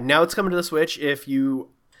 But yeah, now it's coming to the Switch. If you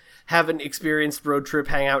haven't experienced road trip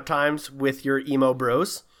hangout times with your emo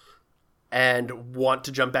bros and want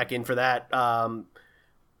to jump back in for that,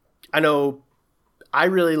 I know I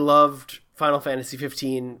really loved Final Fantasy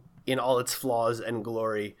 15 in all its flaws and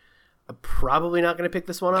glory. I'm probably not going to pick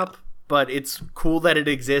this one up, but it's cool that it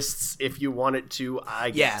exists if you want it to, I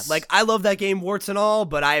guess. Yeah, I love that game, warts and all,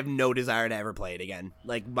 but I have no desire to ever play it again.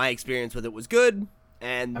 My experience with it was good,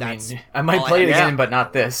 and that's I might all play it have. again, but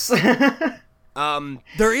not this.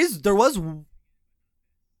 There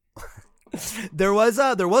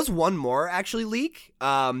was one more actually leak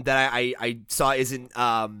that I saw isn't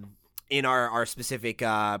in our specific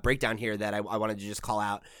breakdown here that I wanted to just call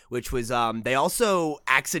out, which was they also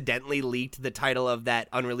accidentally leaked the title of that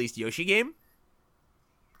unreleased Yoshi game.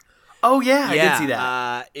 Oh yeah, I did see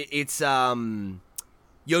that. It's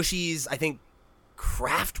Yoshi's, I think,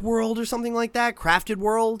 Craft World or something like that. Crafted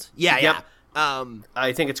World. Yeah, Yep. yeah.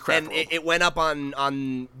 I think it's crap. And it went up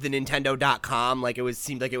on the Nintendo.com.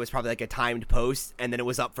 Seemed like it was probably a timed post, and then it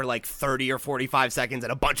was up for 30 or 45 seconds,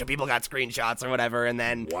 and a bunch of people got screenshots or whatever, and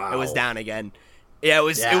then it was down again. Yeah,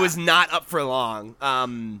 it was not up for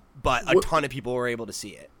long. But a ton of people were able to see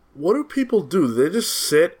it. What do people do? They just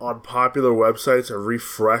sit on popular websites and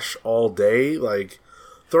refresh all day?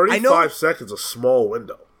 35 seconds, a small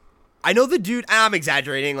window. I know the dude, I'm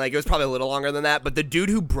exaggerating, it was probably a little longer than that, but the dude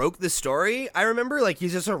who broke the story, I remember,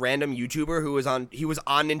 he's just a random YouTuber who was on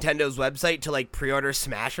Nintendo's website to, pre-order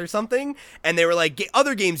Smash or something, and they were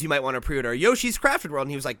other games you might want to pre-order, Yoshi's Crafted World, and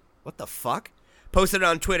he was like, what the fuck? Posted it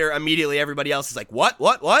on Twitter, immediately everybody else is like, what,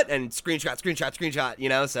 and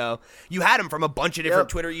screenshot, so you had him from a bunch of different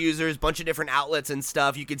Twitter users, bunch of different outlets and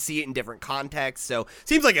stuff, you could see it in different contexts, so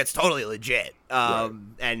seems like it's totally legit,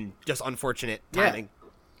 and just unfortunate timing. Yeah.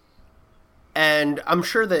 And I'm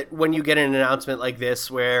sure that when you get an announcement like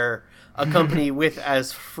this where a company with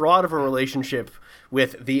as fraud of a relationship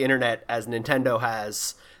with the internet as Nintendo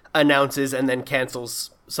has announces and then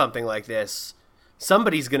cancels something like this,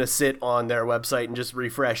 somebody's going to sit on their website and just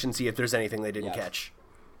refresh and see if there's anything they didn't catch.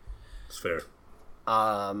 It's fair.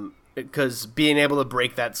 Because being able to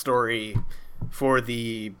break that story for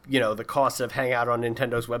the cost of hang out on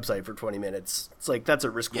Nintendo's website for 20 minutes, it's that's a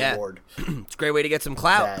risk reward. It's a great way to get some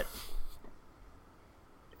clout.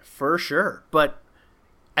 For sure. But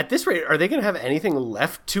at this rate, are they going to have anything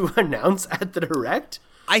left to announce at the Direct?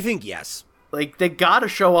 I think yes. They got to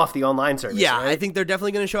show off the online service. Yeah, right? I think they're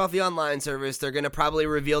definitely going to show off the online service. They're going to probably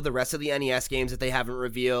reveal the rest of the NES games that they haven't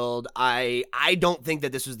revealed. I don't think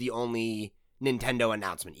that this was the only Nintendo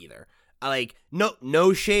announcement either.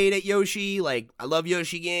 No shade at Yoshi. I love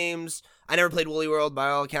Yoshi games. I never played Woolly World.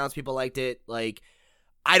 By all accounts, people liked it.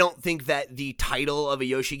 I don't think that the title of a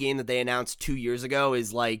Yoshi game that they announced 2 years ago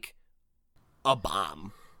is a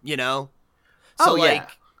bomb, you know? So, yeah.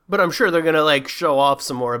 But I'm sure they're gonna like show off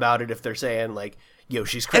some more about it if they're saying like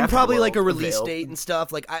Yoshi's Crafted and probably World like a release available. date and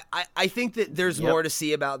stuff. Like I think that there's more to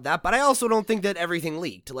see about that, but I also don't think that everything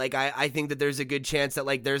leaked. Like I think that there's a good chance that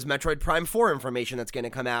like there's Metroid Prime 4 information that's going to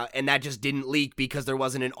come out, and that just didn't leak because there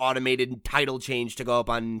wasn't an automated title change to go up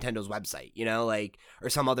on Nintendo's website, you know, like, or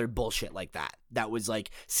some other bullshit like that. That was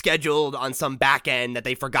like scheduled on some back end that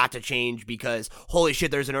they forgot to change because holy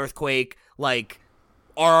shit, there's an earthquake. Like,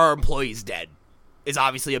 are our employees dead? Is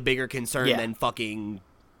obviously a bigger concern than fucking,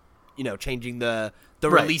 you know, changing the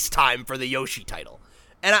release time for the Yoshi title.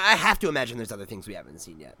 And I have to imagine there's other things we haven't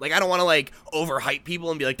seen yet. Like, I don't want to, like, overhype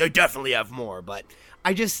people and be like, they definitely have more, but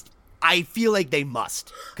I feel like they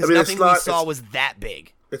must. Because nothing we saw was that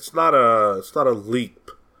big. It's not a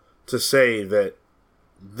leap to say that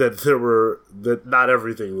not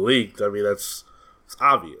everything leaked. I mean, it's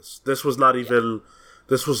obvious. This was not even,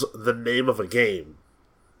 this was the name of a game,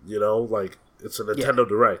 you know, like, it's a Nintendo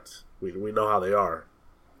Direct. We know how they are.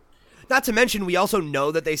 Not to mention, we also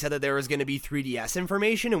know that they said that there was going to be 3DS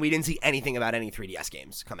information, and we didn't see anything about any 3DS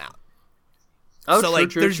games come out. Oh, so,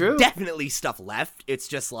 true, there's definitely stuff left. It's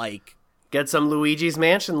just like... Get some Luigi's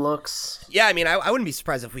Mansion looks. Yeah, I mean, I wouldn't be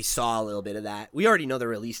surprised if we saw a little bit of that. We already know the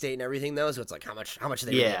release date and everything, though, so it's like, how much do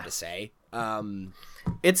they really have to say?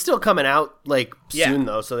 It's still coming out, like, soon,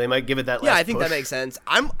 though, so they might give it that last I think push. that makes sense.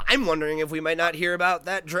 I'm wondering if we might not hear about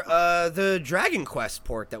that the Dragon Quest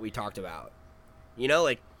port that we talked about. You know,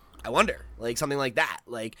 like, I wonder. Like, something like that.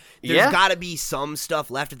 Like, there's got to be some stuff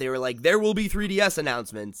left if they were like, there will be 3DS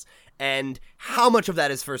announcements, and how much of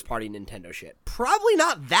that is first-party Nintendo shit? Probably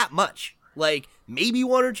not that much. Like, maybe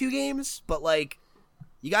 1 or 2 games, but, like,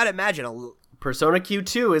 you got to imagine Persona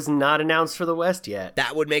Q2 is not announced for the West yet.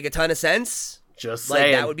 that would make a ton of sense. Just Like,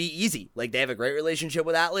 saying. that would be easy. Like, they have a great relationship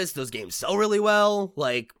with Atlas. Those games sell really well.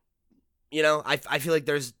 Like, you know, I feel like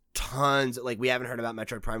there's tons. Like, we haven't heard about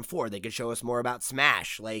Metroid Prime 4. They could show us more about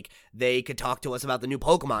Smash. Like, they could talk to us about the new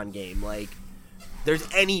Pokemon game. Like, there's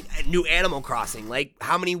any new Animal Crossing. Like,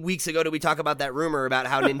 how many weeks ago did we talk about that rumor about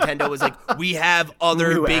how Nintendo was like, we have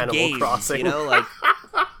other New big Animal games. Crossing. You know, like...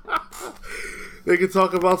 They could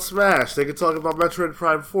talk about Smash. They could talk about Metroid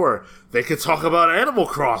Prime 4. They could talk about Animal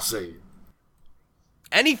Crossing.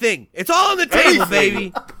 Anything. It's all on the table,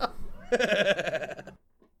 baby.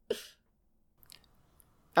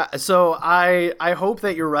 So I hope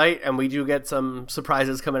that you're right, and we do get some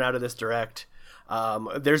surprises coming out of this Direct.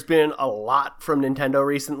 There's been a lot from Nintendo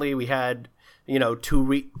recently. We had, 2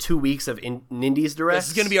 weeks of Nindies Direct. This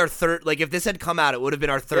is going to be our third. Like, if this had come out, it would have been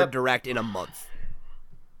our third Direct in a month.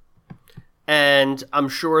 And I'm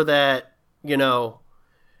sure that, Nintendo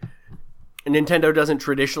doesn't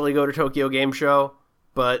traditionally go to Tokyo Game Show,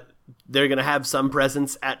 but they're going to have some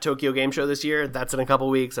presence at Tokyo Game Show this year. That's in a couple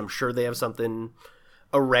weeks. I'm sure they have something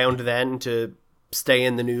around then to stay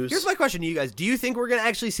in the news. Here's my question to you guys. Do you think we're going to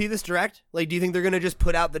actually see this Direct? Like, do you think they're going to just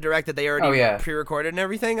put out the Direct that they already pre-recorded and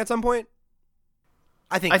everything at some point?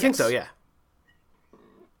 I think so, yeah.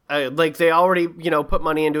 Like, they already, put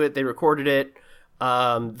money into it. They recorded it.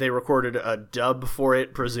 They recorded a dub for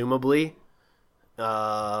it, presumably.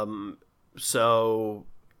 So,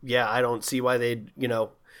 yeah, I don't see why they'd,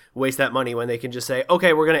 waste that money when they can just say,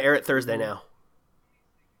 okay, we're going to air it Thursday now.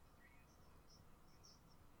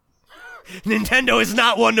 Nintendo is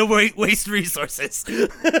not one to waste resources.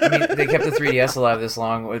 I mean, they kept the 3DS alive this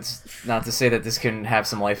long. It's not to say that this can have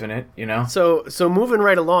some life in it, So moving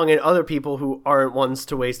right along, and other people who aren't ones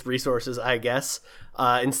to waste resources, I guess,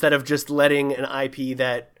 instead of just letting an IP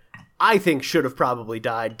that I think should have probably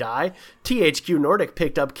die, THQ Nordic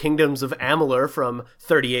picked up Kingdoms of Amalur from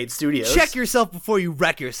 38 Studios. Check yourself before you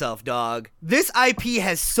wreck yourself, dog. This IP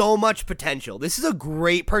has so much potential. This is a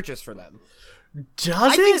great purchase for them.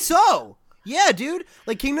 Does I think so. Yeah, dude.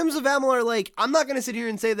 Like, Kingdoms of Amalur, like, I'm not going to sit here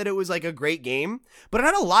and say that it was, like, a great game, but it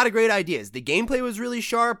had a lot of great ideas. The gameplay was really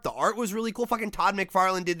sharp. The art was really cool. Fucking Todd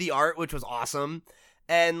McFarlane did the art, which was awesome.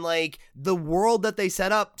 And, like, the world that they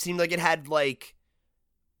set up seemed like it had, like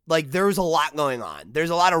there was a lot going on. There's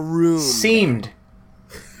a lot of room. Seemed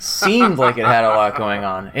like it had a lot going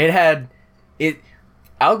on.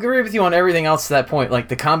 I'll agree with you on everything else to that point. Like,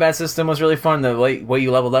 the combat system was really fun. The way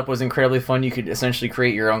you leveled up was incredibly fun. You could essentially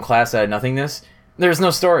create your own class out of nothingness. There's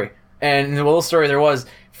no story. And the little story there was,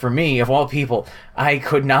 for me, of all people, I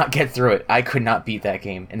could not get through it. I could not beat that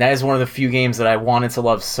game. And that is one of the few games that I wanted to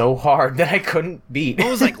love so hard that I couldn't beat. It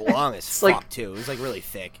was, like, long as fuck, too. It was, like, really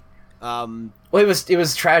thick. Well, it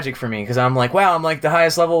was tragic for me, because I'm like, wow, I'm, like, the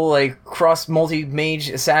highest level, like, cross multi-mage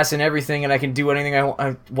assassin everything, and I can do anything I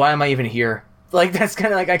want. Why am I even here? Like, that's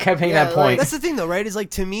kind of like, I kept hitting that point. Like, that's the thing, though, right? Is,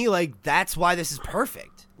 like, to me, like, that's why this is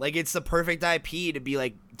perfect. Like, it's the perfect IP to be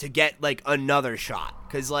like to get like another shot.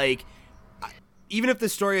 Because like, even if the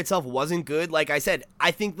story itself wasn't good, like I said, I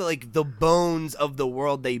think that like the bones of the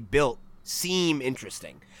world they built seem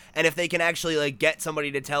interesting. And if they can actually like get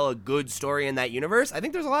somebody to tell a good story in that universe, I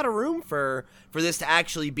think there's a lot of room for this to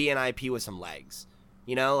actually be an IP with some legs.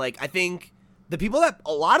 You know, like I think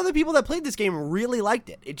a lot of the people that played this game really liked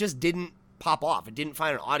it. It just didn't pop off. It didn't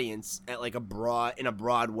find an audience at like in a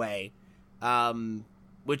broad way.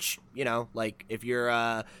 Which, you know, like if you're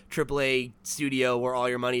a AAA studio where all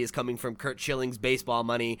your money is coming from Kurt Schilling's baseball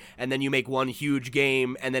money, and then you make one huge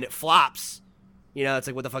game and then it flops, you know, it's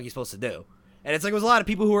like, what the fuck are you supposed to do? And it's like, there's a lot of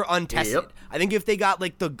people who are untested. Yep. I think if they got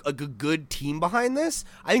like a good team behind this,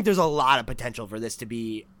 I think there's a lot of potential for this to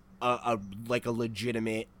be a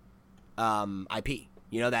legitimate IP,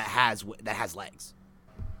 you know, that has legs.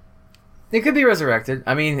 It could be resurrected.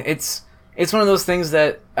 I mean, it's one of those things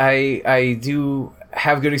that I do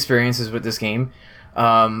have good experiences with this game,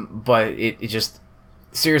 but it just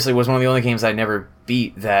seriously was one of the only games I never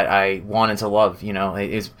beat that I wanted to love. You know,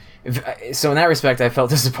 so in that respect, I felt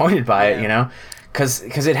disappointed by it. You know,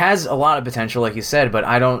 because it has a lot of potential, like you said, but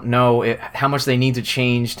I don't know how much they need to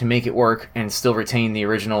change to make it work and still retain the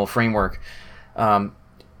original framework.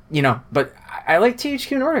 You know, but I like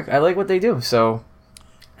THQ Nordic. I like what they do, so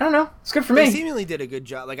I don't know. It's good for me. They seemingly did a good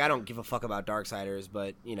job. Like, I don't give a fuck about Darksiders,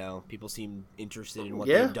 but, you know, people seem interested in what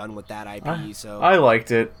they've done with that IP, so... I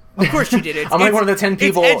liked it. Of course you did. I'm like one of the 10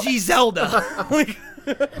 people... It's edgy Zelda!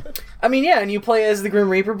 I mean, yeah, and you play as the Grim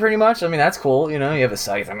Reaper pretty much. I mean, that's cool. You know, you have a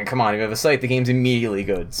scythe. I mean, come on. If you have a scythe, the game's immediately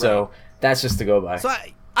good. So that's just to go by. So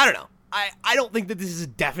I don't know. I don't think that this is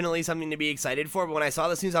definitely something to be excited for, but when I saw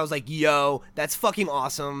this news, I was like, yo, that's fucking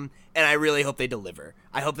awesome, and I really hope they deliver.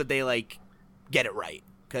 I hope that they, like, get it right.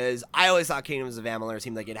 Because I always thought Kingdoms of Amalur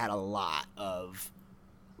seemed like it had a lot of,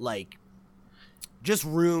 like, just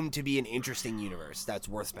room to be an interesting universe that's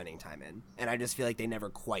worth spending time in. And I just feel like they never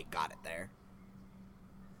quite got it there.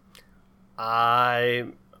 I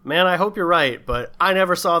hope you're right, but I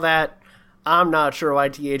never saw that. I'm not sure why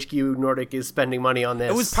THQ Nordic is spending money on this.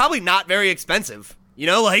 It was probably not very expensive. You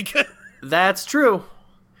know, like... That's true.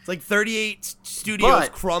 It's like 38 studios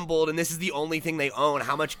crumbled, and this is the only thing they own.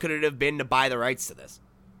 How much could it have been to buy the rights to this?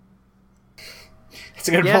 That's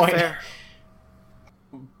a good point. Fair.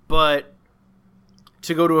 But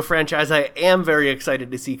to go to a franchise I am very excited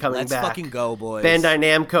to see coming back. Let's fucking go, boys. Bandai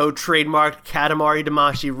Namco trademarked Katamari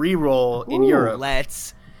Damacy Reroll in Europe.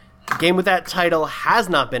 Let's. A game with that title has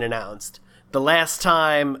not been announced. The last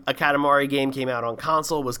time a Katamari game came out on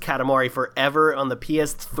console was Katamari Forever on the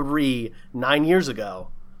PS3 9 years ago.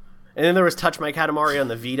 And then there was Touch My Katamari on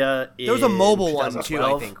the Vita. There was a mobile one, 2012. too,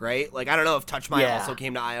 I think, right? Like, I don't know if Touch My also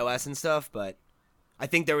came to iOS and stuff, but I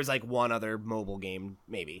think there was, like, one other mobile game,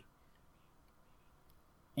 maybe.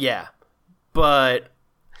 Yeah. But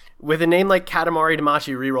with a name like Katamari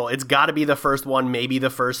Damacy Reroll, it's got to be the first one, maybe the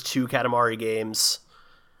first two Katamari games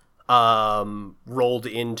rolled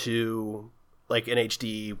into... like an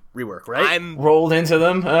HD rework, right? I'm rolled into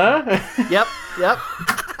them, huh? Yep.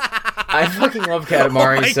 I fucking love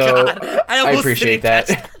Katamari, so I appreciate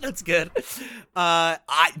that. That's good.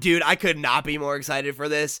 I could not be more excited for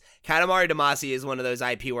this. Katamari Damacy is one of those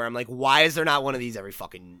IP where I'm like, why is there not one of these every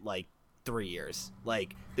fucking, like, 3 years?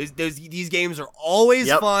 Like, these games are always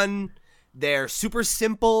fun. They're super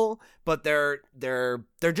simple, but they're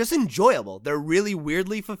just enjoyable. They're really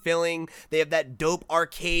weirdly fulfilling. They have that dope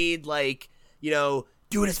arcade, like, you know,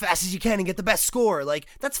 do it as fast as you can and get the best score. Like,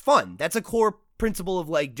 that's fun. That's a core principle of,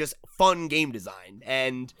 like, just fun game design.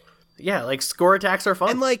 And yeah, like, score attacks are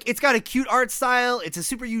fun. And, like, it's got a cute art style. It's a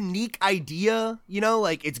super unique idea, you know?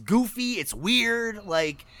 Like, it's goofy. It's weird.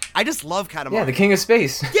 Like, I just love Katamari. Yeah, the King of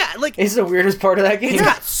Space. Yeah, like... it's the weirdest part of that game. It's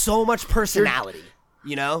got so much personality,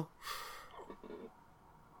 you know?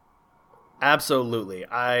 Absolutely.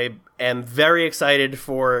 I am very excited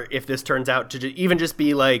for if this turns out to even just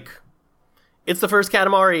be, like... it's the first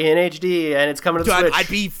Katamari in HD, and it's coming to the Switch. I'd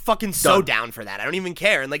be fucking so down for that. I don't even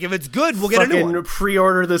care. And, like, if it's good, we'll get a new one.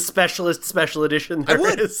 Pre-order the Specialist Special Edition.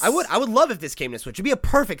 I would love if this came to Switch. It'd be a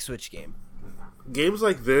perfect Switch game. Games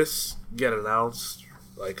like this get announced,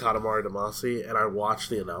 like Katamari Damacy, and I watch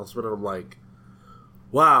the announcement, and I'm like,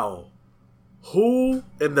 wow, who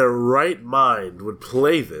in their right mind would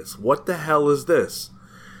play this? What the hell is this?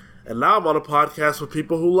 And now I'm on a podcast with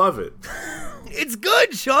people who love it. It's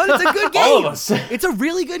good, Sean. It's a good game. All of us. It's a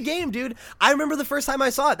really good game, dude. I remember the first time I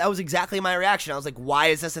saw it. That was exactly my reaction. I was like, why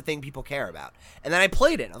is this a thing people care about? And then I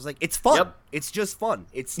played it. I was like, it's fun. It's just fun.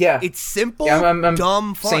 It's simple, I'm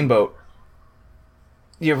dumb fun. Same boat.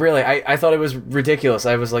 Yeah, really, I thought it was ridiculous.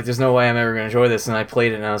 I was like, there's no way I'm ever going to enjoy this, and I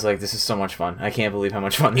played it, and I was like, this is so much fun. I can't believe how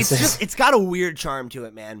much fun this is. It's got a weird charm to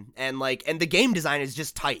it, man. And the game design is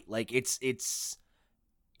just tight. Like, it's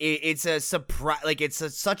a surprise. Like, it's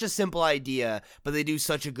such a simple idea, but they do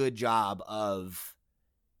such a good job of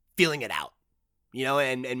feeling it out, you know,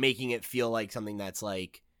 and making it feel like something that's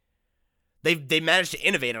like, they managed to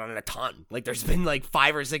innovate on it a ton. Like, there's been like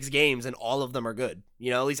 5 or 6 games, and all of them are good.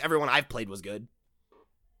 You know, at least everyone I've played was good.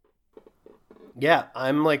 Yeah,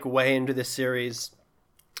 I'm like way into this series.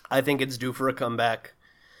 I think it's due for a comeback.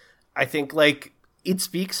 I think like it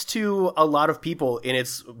speaks to a lot of people in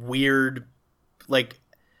its weird, like,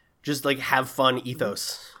 just like have fun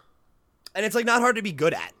ethos. And it's like not hard to be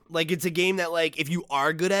good at. Like, it's a game that, like, if you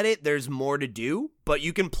are good at it, there's more to do, but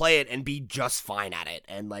you can play it and be just fine at it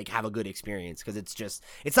and like have a good experience, because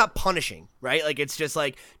it's not punishing, right? Like, it's just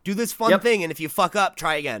like, do this fun thing, and if you fuck up,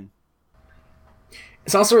 try again.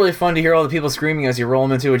 It's also really fun to hear all the people screaming as you roll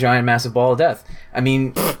them into a giant massive ball of death. I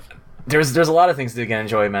mean, there's a lot of things to get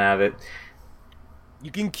enjoyment out of it. You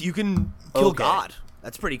can kill God.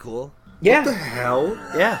 That's pretty cool. Yeah. What the hell?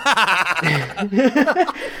 Yeah.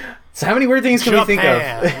 So how many weird things can we think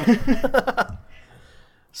of?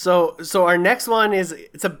 So our next one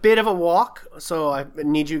it's a bit of a walk, so I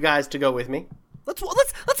need you guys to go with me. Let's go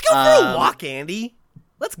for a walk, Andy.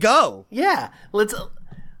 Let's go. Yeah, let's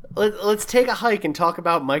take a hike and talk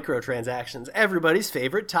about microtransactions, everybody's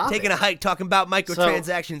favorite topic. Taking a hike, talking about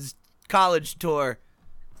microtransactions, college tour.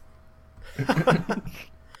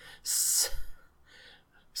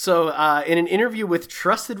 So in an interview with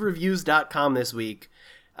TrustedReviews.com this week,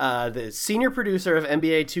 the senior producer of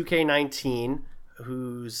NBA 2K19,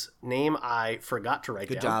 whose name I forgot to write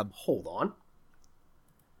down. Good job. Hold on.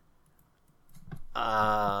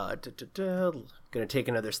 Gonna take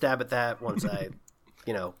another stab at that once I,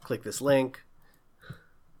 click this link.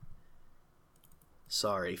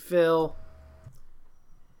 Sorry, Phil.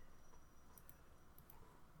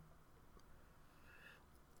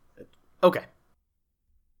 Okay.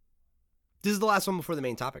 This is the last one before the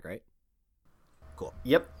main topic, right? Cool.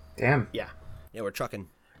 Yep. Damn. Yeah. Yeah, we're trucking.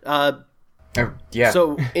 Yeah.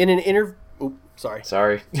 So in an interview, sorry.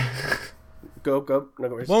 Go. No, go.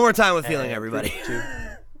 One more time with feeling, everybody. 3, 2.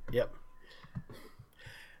 Yep.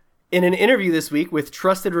 In an interview this week with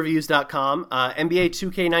TrustedReviews.com, NBA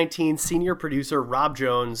 2K19 senior producer Rob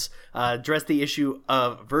Jones addressed the issue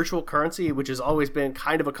of virtual currency, which has always been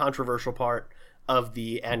kind of a controversial part of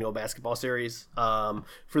the annual basketball series. For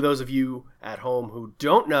those of you at home who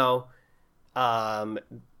don't know,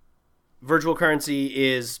 virtual currency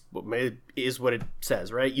is what it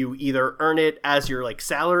says, right? You either earn it as your like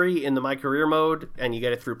salary in the My Career mode and you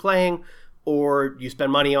get it through playing, or you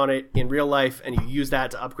spend money on it in real life and you use that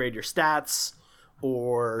to upgrade your stats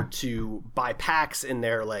or to buy packs in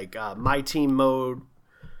their like My Team mode.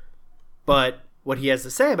 But what he has to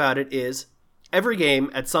say about it is every game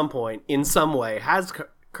at some point in some way has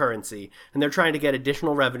currency, and they're trying to get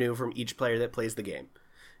additional revenue from each player that plays the game.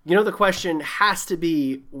 The question has to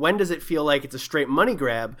be, when does it feel like it's a straight money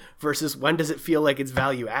grab versus when does it feel like it's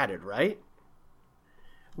value added, right?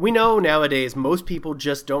 We know nowadays most people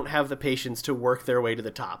just don't have the patience to work their way to the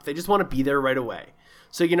top. They just want to be there right away.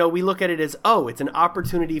 So, we look at it as, it's an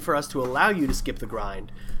opportunity for us to allow you to skip the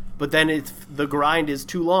grind. But then if the grind is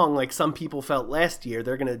too long, like some people felt last year,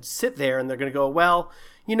 they're going to sit there and they're going to go, well,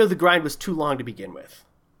 the grind was too long to begin with.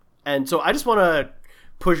 And so I just want to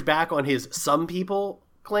push back on his some people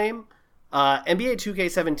claim. NBA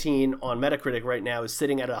 2K17 on Metacritic right now is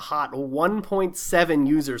sitting at a hot 1.7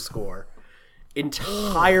 user score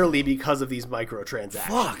entirely because of these microtransactions.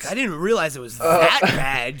 Fuck, I didn't realize it was that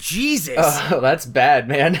bad. Jesus. Oh, that's bad,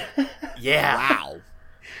 man. Yeah. Wow.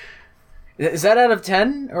 Is that out of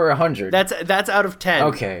 10 or 100? That's out of 10.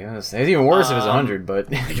 Okay, it's even worse if it's 100, but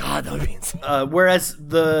God, that would be insane. Whereas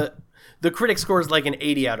the critic score is like an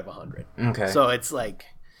 80 out of 100. Okay. So it's like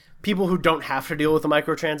people who don't have to deal with the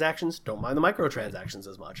microtransactions don't mind the microtransactions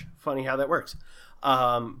as much. Funny how that works.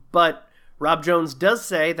 But Rob Jones does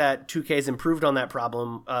say that 2K's improved on that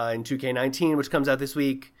problem in 2K19, which comes out this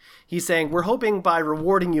week. He's saying, we're hoping by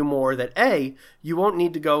rewarding you more that A, you won't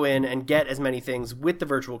need to go in and get as many things with the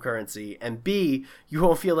virtual currency, and B, you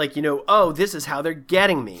won't feel like, this is how they're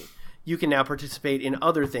getting me. You can now participate in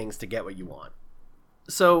other things to get what you want.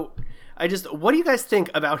 So what do you guys think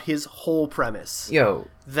about his whole premise?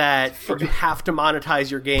 That you have to monetize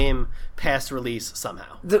your game past release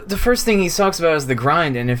somehow. The first thing he talks about is the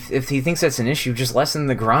grind, and if he thinks that's an issue, just lessen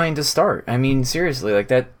the grind to start. I mean, seriously, like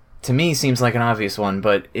that to me seems like an obvious one,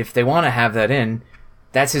 but if they want to have that in,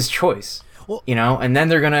 that's his choice. And then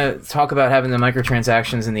they're gonna talk about having the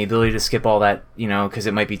microtransactions and the ability to skip all that, because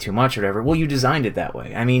it might be too much or whatever. Well, you designed it that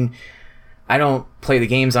way. I mean, I don't play the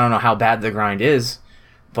games. I don't know how bad the grind is,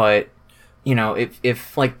 but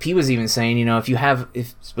if like P was even saying,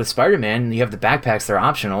 if with Spider-Man you have the backpacks, they're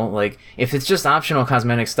optional. Like if it's just optional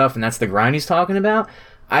cosmetic stuff and that's the grind he's talking about,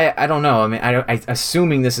 I don't know. I mean, I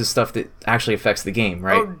assuming this is stuff that actually affects the game,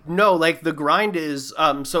 right? Oh no, like the grind is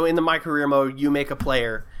so in the My Career mode you make a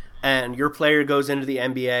player and your player goes into the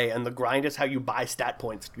NBA and the grind is how you buy stat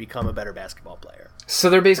points to become a better basketball player. So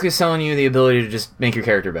they're basically selling you the ability to just make your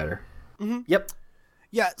character better. Mm-hmm. Yep.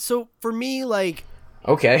 Yeah. So for me, like,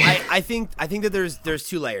 okay, I think that there's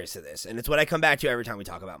two layers to this, and it's what I come back to every time we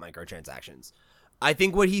talk about microtransactions. I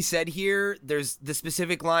think what he said here, there's the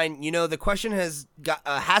specific line. The question has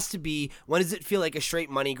to be, when does it feel like a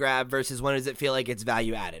straight money grab versus when does it feel like it's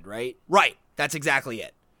value added? Right. Right. That's exactly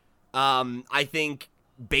it. I think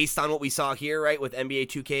based on what we saw here, right, with NBA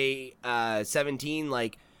 2K 17,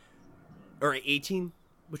 like, or 18,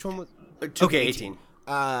 which one was 2K18?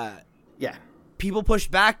 Yeah. People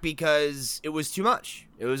pushed back because it was too much.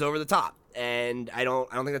 It was over the top. And I don't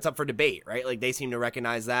think that's up for debate, right? Like they seem to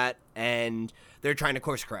recognize that and they're trying to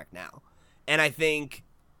course correct now. And I think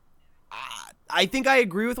I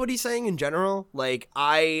agree with what he's saying in general. Like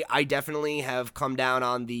I definitely have come down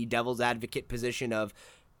on the devil's advocate position of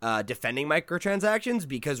defending microtransactions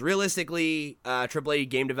because realistically, AAA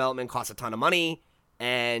game development costs a ton of money.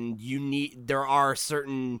 And there are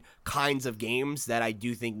certain kinds of games that I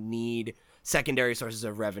do think need secondary sources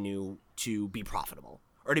of revenue to be profitable,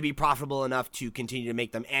 or to be profitable enough to continue to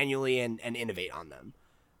make them annually and innovate on them.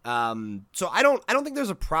 So I don't think there's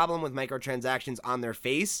a problem with microtransactions on their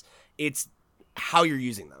face. It's how you're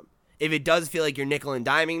using them. If it does feel like you're nickel and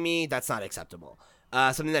diming me, that's not acceptable.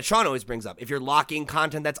 Something that Sean always brings up. If you're locking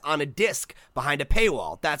content that's on a disc behind a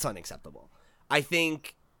paywall, that's unacceptable. I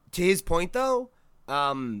think to his point though,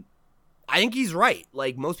 I think he's right.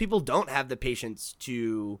 Like most people don't have the patience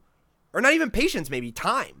to, or not even patience, maybe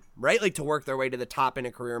time, right? Like to work their way to the top in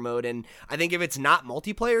a career mode. And I think if it's not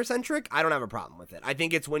multiplayer centric, I don't have a problem with it. I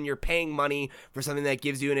think it's when you're paying money for something that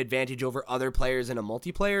gives you an advantage over other players in a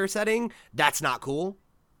multiplayer setting, that's not cool.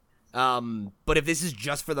 But if this is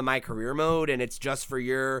just for the My Career mode and it's just for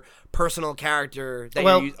your personal character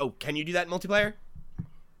that can you do that in multiplayer?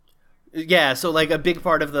 Yeah, so like a big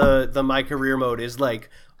part of the My Career mode is like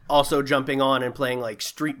also jumping on and playing like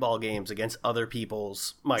street ball games against other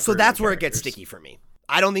people's My Career So that's characters. where it gets sticky for me.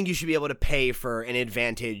 I don't think you should be able to pay for an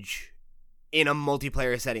advantage in a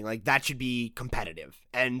multiplayer setting. Like that should be competitive.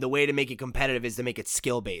 And the way to make it competitive is to make it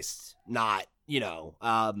skill based, not,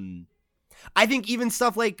 I think even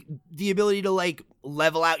stuff like the ability to like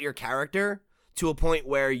level out your character to a point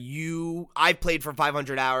where I've played for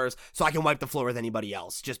 500 hours so I can wipe the floor with anybody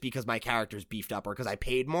else just because my character's beefed up or because I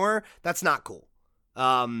paid more. That's not cool.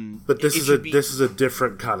 But this is a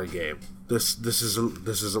different kind of game. This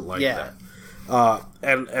isn't like that.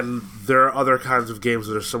 And there are other kinds of games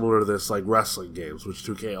that are similar to this, like wrestling games, which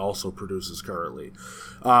 2K also produces currently.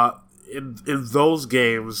 In those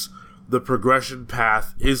games, the progression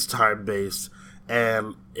path is time based.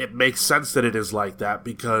 And it makes sense that it is like that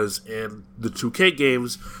because in the 2K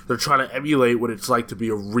games, they're trying to emulate what it's like to be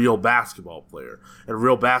a real basketball player. And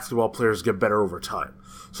real basketball players get better over time.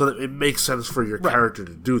 So that it makes sense for your character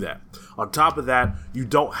to do that. On top of that, you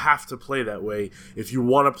don't have to play that way. If you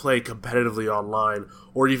want to play competitively online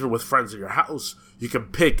or even with friends in your house, you can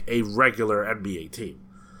pick a regular NBA team.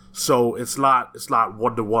 So it's not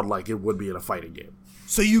one-to-one like it would be in a fighting game.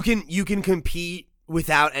 So you can compete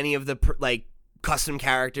without any of the custom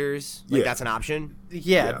characters? Like that's an option?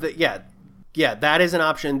 Yeah, that is an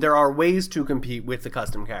option. There are ways to compete with the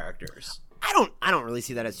custom characters. I don't really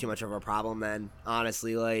see that as too much of a problem then,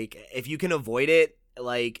 honestly. Like, if you can avoid it,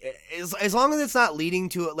 like, as long as it's not leading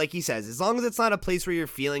to it, like he says, as long as it's not a place where you're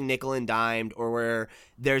feeling nickel and dimed or where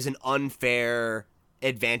there's an unfair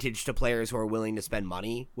advantage to players who are willing to spend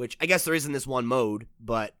money, which I guess there is in this one mode,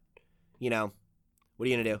 but, what are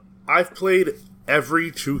you going to do? I've played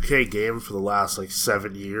every 2K game for the last,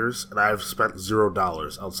 7 years, and I've spent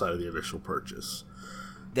 $0 outside of the initial purchase.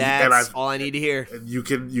 That's all I need to hear. And you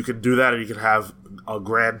can do that, and you can have a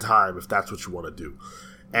grand time if that's what you want to do.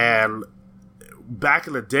 And back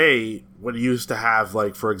in the day, when you used to have,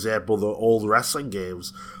 for example, the old wrestling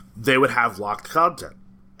games, they would have locked content.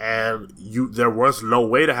 And there was no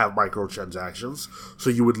way to have microtransactions, so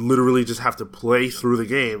you would literally just have to play through the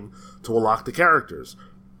game to unlock the characters.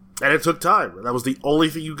 And it took time, and that was the only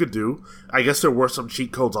thing you could do. I guess there were some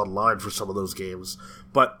cheat codes online for some of those games,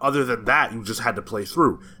 but other than that, you just had to play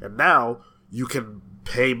through. And now, you can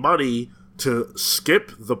pay money to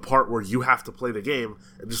skip the part where you have to play the game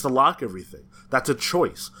and just unlock everything. That's a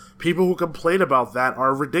choice. People who complain about that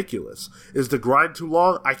are ridiculous. Is the grind too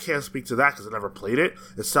long? I can't speak to that because I never played it.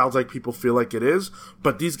 It sounds like people feel like it is,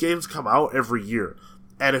 but these games come out every year.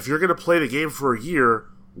 And if you're going to play the game for a year,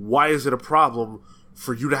 why is it a problem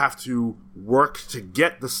for you to have to work to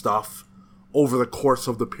get the stuff over the course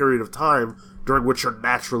of the period of time during which you're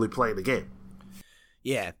naturally playing the game?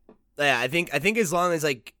 Yeah. Yeah, I think as long as,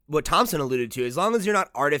 like what Thompson alluded to, as long as you're not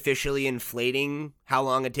artificially inflating how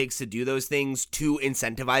long it takes to do those things to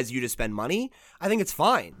incentivize you to spend money, I think it's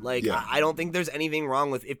fine. Like, yeah. I don't think there's anything wrong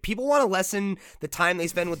with, if people want to lessen the time they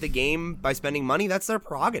spend with the game by spending money, that's their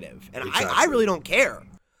prerogative. And exactly. I really don't care.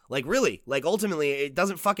 Like, really, like, ultimately, it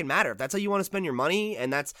doesn't fucking matter. If that's how you want to spend your money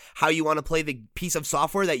and that's how you want to play the piece of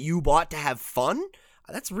software that you bought to have fun,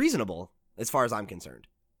 that's reasonable as far as I'm concerned.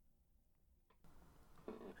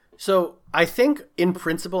 So I think in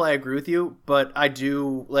principle I agree with you, but I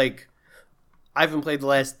do, like, I haven't played the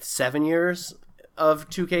last 7 years of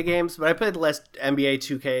 2K games, but I played the last NBA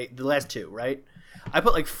 2K, the last two, right? I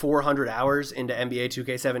put like 400 hours into NBA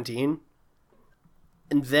 2K17,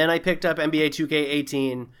 and then I picked up NBA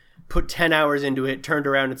 2K18, put 10 hours into it, turned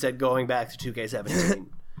around and said going back to 2K17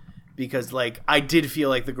 because, like, I did feel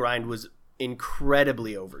like the grind was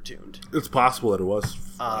incredibly overtuned. It's possible that it was.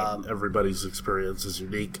 Everybody's experience is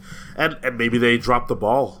unique, and maybe they dropped the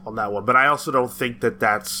ball on that one. But I also don't think that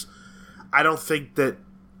that's. I don't think that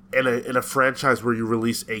in a franchise where you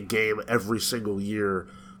release a game every single year,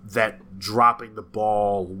 that dropping the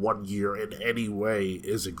ball 1 year in any way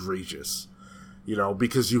is egregious. You know,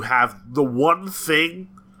 because you have the one thing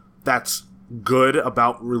that's good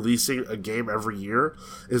about releasing a game every year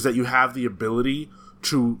is that you have the ability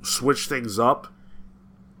to switch things up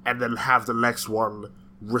and then have the next one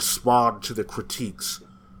respond to the critiques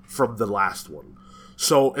from the last one.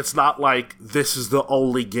 So it's not like this is the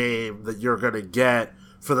only game that you're going to get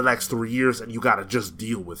for the next 3 years and you got to just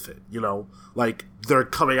deal with it, you know? Like, they're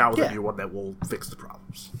coming out with a new one that will fix the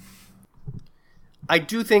problems. I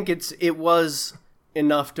do think it was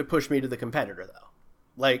enough to push me to the competitor, though.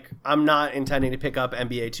 Like, I'm not intending to pick up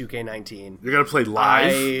NBA 2K19. You're going to play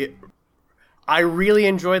live? I really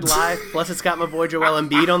enjoyed live. Plus, it's got my boy Joel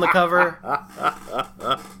Embiid on the cover.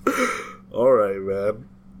 All right, man.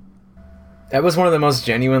 That was one of the most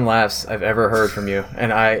genuine laughs I've ever heard from you,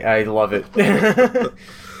 and I love it.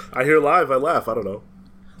 I hear live, I laugh. I don't know.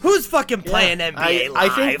 Who's fucking playing NBA Live? I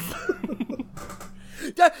think...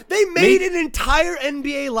 They made an entire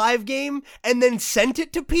NBA Live game and then sent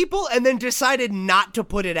it to people and then decided not to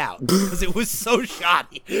put it out because it was so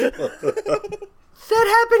shoddy.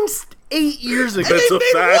 That happened 8 years ago. And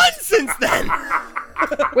they've made one since then.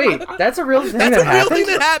 Wait, that's a real thing That's that a real happened? thing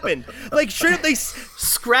that happened. Like, straight up, they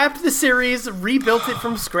scrapped the series, rebuilt it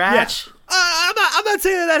from scratch. Yeah. I'm not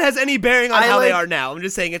saying that has any bearing on how they are now. I'm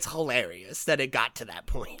just saying it's hilarious that it got to that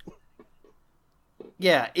point.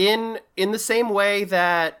 Yeah, in the same way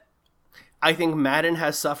that I think Madden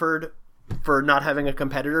has suffered for not having a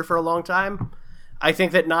competitor for a long time, I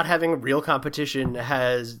think that not having real competition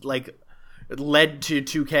has, like, led to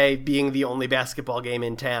 2K being the only basketball game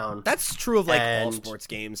in town. That's true of, like, all sports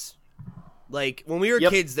games. Like, when we were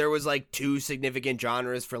kids, there was, like, 2 significant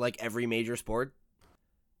genres for, like, every major sport,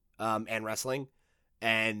 and wrestling.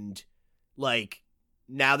 And, like,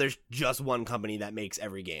 now there's just one company that makes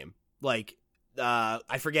every game. Like,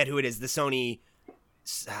 I forget who it is. The Sony,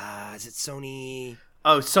 is it Sony?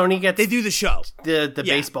 Oh, Sony gets... They do the show. The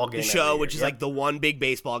baseball game. The show, which is, like, the one big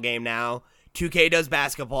baseball game now. 2K does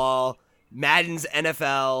basketball. Madden's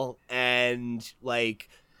NFL, and, like...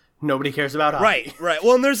 Nobody cares about hockey. Right.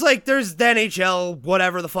 Well, and there's the NHL,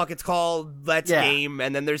 whatever the fuck it's called, game,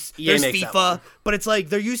 and then there's FIFA, but it's like,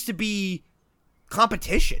 there used to be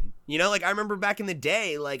competition, you know? Like, I remember back in the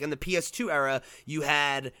day, like, in the PS2 era, you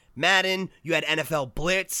had Madden, you had NFL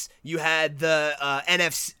Blitz, you had the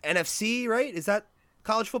NFC, right? Is that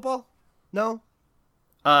college football? No?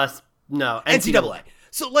 No, NCAA.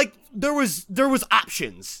 So, like, there was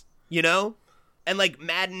options, you know? And, like,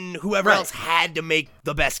 Madden, whoever else had to make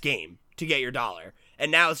the best game to get your dollar.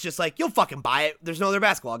 And now it's just like, you'll fucking buy it. There's no other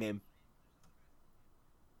basketball game.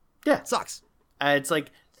 Yeah. It sucks. It's like,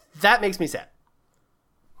 that makes me sad.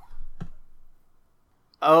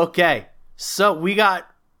 Okay. So, we got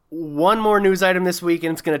one more news item this week,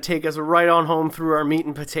 and it's going to take us right on home through our meat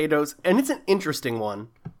and potatoes. And it's an interesting one.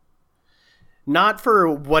 Not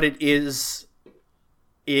for what it is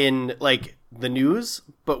in, like, the news,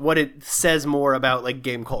 but what it says more about, like,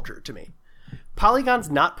 game culture to me. Polygon's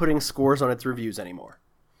not putting scores on its reviews anymore.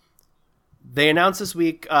 They announced this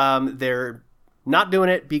week they're not doing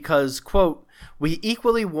it because, quote, We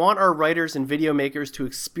equally want our writers and video makers to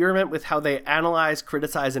experiment with how they analyze,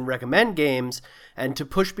 criticize, and recommend games, and to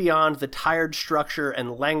push beyond the tired structure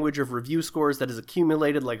and language of review scores that is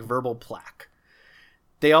accumulated like verbal plaque.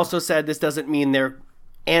 They also said this doesn't mean they're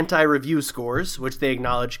anti-review scores, which they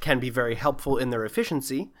acknowledge can be very helpful in their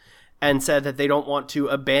efficiency, and said that they don't want to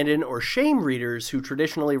abandon or shame readers who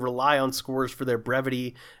traditionally rely on scores for their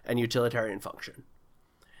brevity and utilitarian function.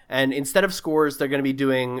 And instead of scores, they're going to be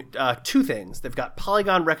doing two things. They've got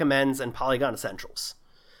Polygon Recommends and Polygon Essentials.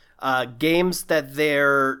 Games that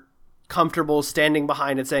they're comfortable standing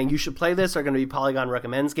behind and saying, you should play this, are going to be Polygon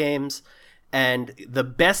Recommends games. And the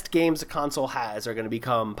best games a console has are going to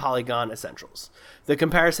become Polygon Essentials. The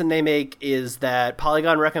comparison they make is that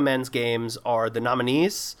Polygon Recommends games are the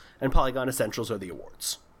nominees, and Polygon Essentials are the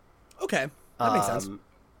awards. Okay, that makes sense.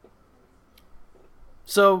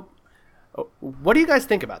 So, what do you guys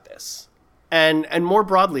think about this? And more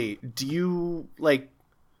broadly, do you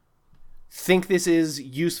think this is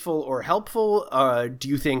useful or helpful? Do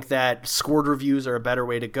you think that scored reviews are a better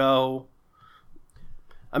way to go?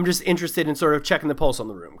 I'm just interested in sort of checking the pulse on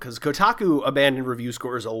the room, because Kotaku abandoned review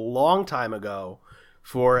scores a long time ago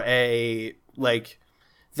for they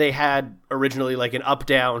had originally an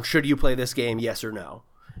up-down, should you play this game, yes or no?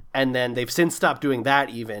 And then they've since stopped doing that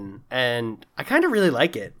even, and I kind of really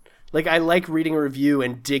like it. I like reading a review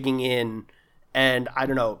and digging in, and I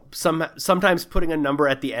don't know, sometimes putting a number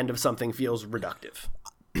at the end of something feels reductive.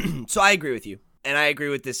 So I agree with you, and I agree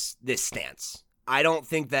with this stance. I don't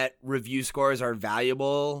think that review scores are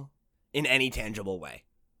valuable in any tangible way.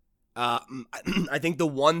 I think the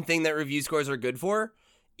one thing that review scores are good for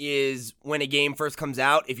is when a game first comes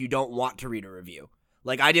out, if you don't want to read a review.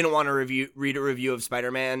 I didn't want to read a review of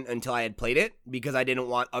Spider-Man until I had played it, because I didn't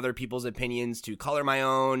want other people's opinions to color my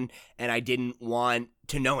own, and I didn't want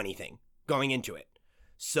to know anything going into it.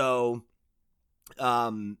 So,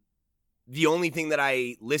 the only thing that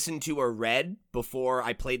I listened to or read before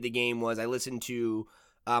I played the game was I listened to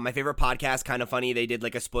my favorite podcast, Kind of Funny. They did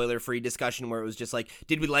a spoiler-free discussion where it was just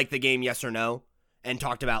did we like the game, yes or no? And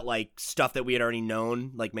talked about stuff that we had already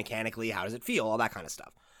known, mechanically, how does it feel, all that kind of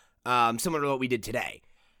stuff. Similar to what we did today.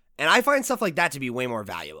 And I find stuff like that to be way more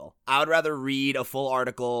valuable. I would rather read a full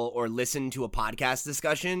article or listen to a podcast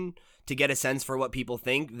discussion to get a sense for what people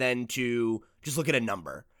think than to just look at a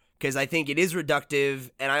number. Because I think it is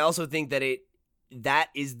reductive, and I also think that that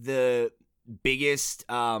is the biggest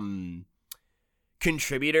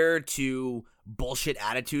contributor to bullshit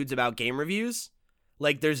attitudes about game reviews.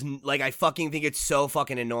 I fucking think it's so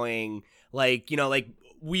fucking annoying.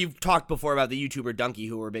 We've talked before about the YouTuber Donkey,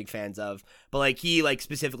 who we're big fans of, but he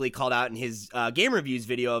specifically called out in his game reviews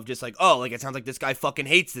video of just it sounds like this guy fucking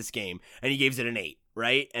hates this game, and he gives it an 8,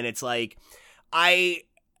 right? And it's I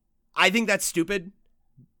think that's stupid.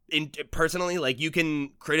 Personally, you can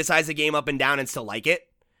criticize a game up and down and still like it.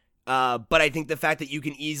 But I think the fact that you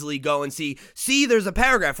can easily go and see there's a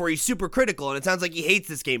paragraph where he's super critical and it sounds like he hates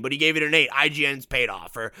this game, but he gave it an 8. IGN's paid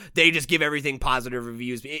off, or they just give everything positive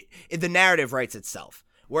reviews. The narrative writes itself.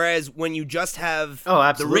 Whereas when you just have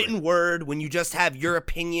the written word, when you just have your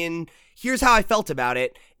opinion, here's how I felt about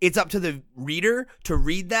it, it's up to the reader to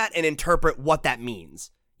read that and interpret what that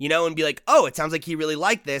means. And be oh, it sounds like he really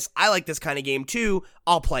liked this. I like this kind of game too.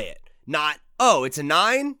 I'll play it. Not, oh, it's a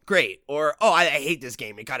 9? Great. Or, oh, I hate this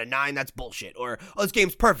game. It got a 9. That's bullshit. Or, oh, this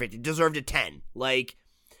game's perfect. It deserved a 10.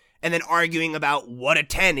 And then arguing about what a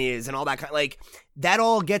 10 is and all that kind that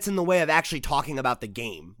all gets in the way of actually talking about the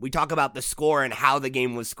game. We talk about the score and how the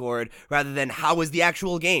game was scored rather than how was the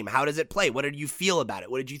actual game? How does it play? What did you feel about it?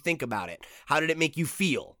 What did you think about it? How did it make you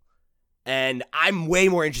feel? And I'm way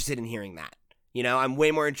more interested in hearing that. I'm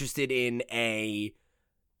way more interested in an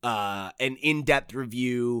in-depth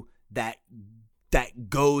review that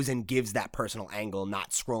goes and gives that personal angle,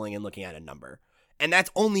 not scrolling and looking at a number. And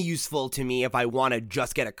that's only useful to me if I want to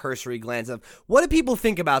just get a cursory glance of what do people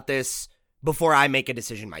think about this before I make a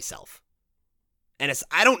decision myself. And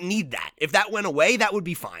I don't need that. If that went away, that would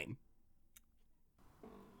be fine.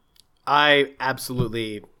 I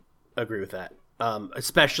absolutely agree with that.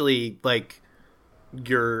 Especially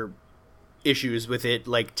your issues with it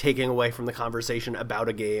taking away from the conversation about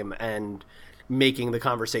a game and making the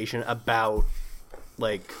conversation about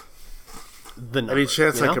the number. Any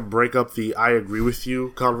chance I can break up the I agree with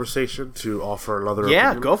you conversation to offer another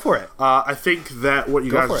opinion? Go for it. I think that what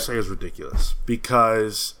you guys are saying is ridiculous,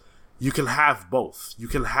 because you can have both. You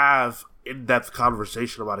can have in-depth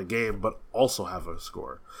conversation about a game but also have a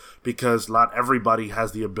score, because not everybody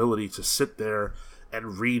has the ability to sit there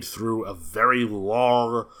and read through a very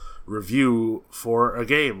long review for a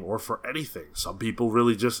game or for anything. Some people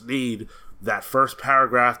really just need that first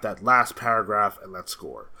paragraph, that last paragraph, and that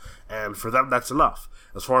score. And for them, that's enough.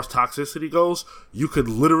 As far as toxicity goes, you could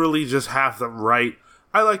literally just have them write,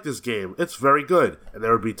 I like this game, it's very good, and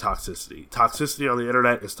there would be toxicity. Toxicity on the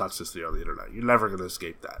internet is toxicity on the internet. You're never going to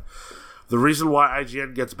escape that. The reason why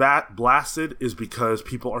IGN gets blasted is because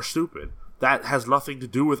people are stupid. That has nothing to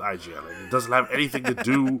do with IGN. It doesn't have anything to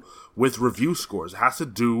do with review scores. It has to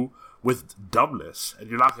do with dumbness, and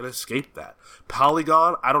you're not going to escape that.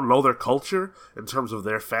 Polygon, I don't know their culture in terms of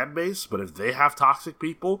their fan base, but if they have toxic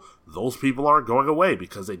people, those people aren't going away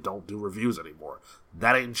because they don't do reviews anymore.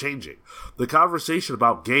 That ain't changing. The conversation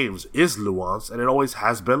about games is nuanced, and it always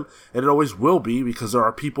has been, and it always will be, because there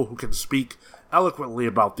are people who can speak eloquently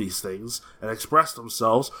about these things and express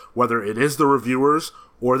themselves, whether it is the reviewers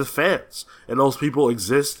or the fans. And those people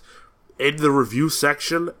exist in the review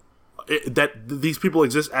section. That these people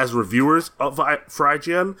exist as reviewers for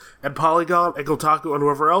IGN and Polygon and Kotaku and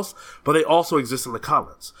whoever else, but they also exist in the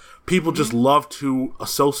comments. People just love to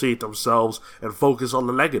associate themselves and focus on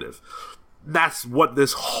the negative. That's what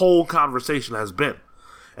this whole conversation has been.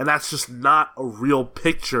 And that's just not a real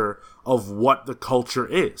picture of what the culture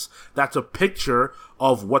is. That's a picture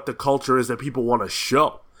of what the culture is that people want to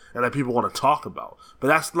show and that people want to talk about. But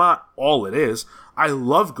that's not all it is. I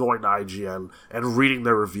love going to IGN and reading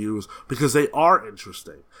their reviews because they are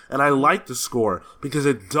interesting. And I like the score because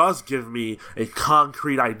it does give me a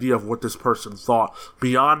concrete idea of what this person thought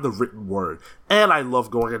beyond the written word. And I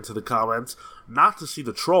love going into the comments, not to see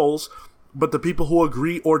the trolls, but the people who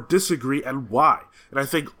agree or disagree and why. And I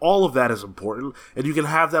think all of that is important. And you can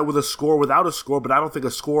have that with a score, without a score, but I don't think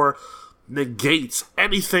a score negates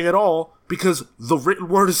anything at all because the written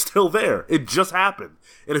word is still there. It just happened.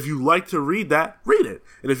 And if you like to read that, read it.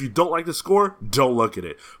 And if you don't like the score, don't look at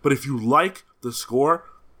it. But if you like the score,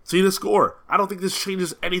 see the score. I don't think this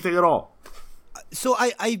changes anything at all. So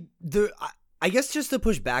I guess just to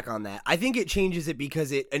push back on that, I think it changes it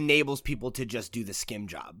because it enables people to just do the skim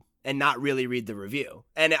job and not really read the review.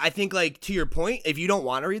 And I think, like, to your point, if you don't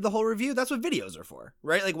want to read the whole review, that's what videos are for,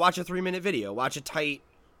 right? Like, watch a 3-minute video, watch a tight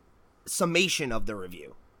summation of the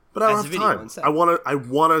review. But I don't have time. I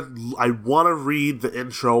want to read the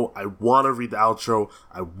intro. I want to read the outro.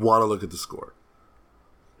 I want to look at the score.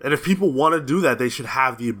 And if people want to do that, they should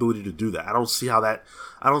have the ability to do that. I don't see how that.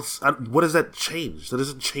 What does that change? That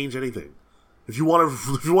doesn't change anything. If you want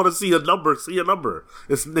to see a number, see a number.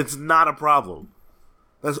 It's not a problem.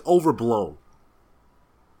 That's overblown.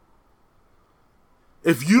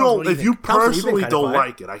 If you personally don't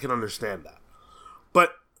like it, I can understand that.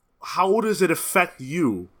 But how does it affect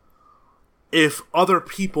you if other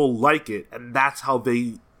people like it and that's how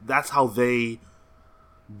they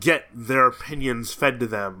get their opinions fed to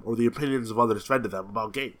them, or the opinions of others fed to them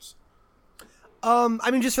about games? I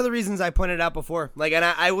mean, just for the reasons I pointed out before. Like, and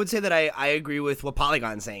I would say that I agree with what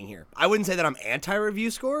Polygon's saying here. I wouldn't say that I'm anti-review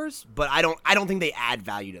scores, but I don't think they add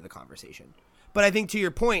value to the conversation. But I think, to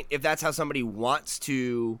your point, if that's how somebody wants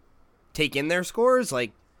to take in their scores,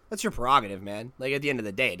 like, that's your prerogative, man. Like, at the end of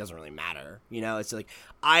the day, it doesn't really matter. You know, it's like,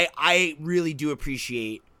 I really do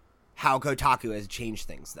appreciate how Kotaku has changed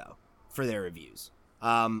things, though, for their reviews.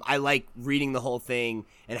 I like reading the whole thing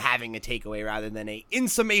and having a takeaway rather than in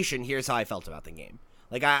summation, here's how I felt about the game.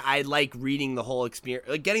 Like, I like reading the whole experience,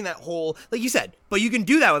 like getting that whole, like you said, but you can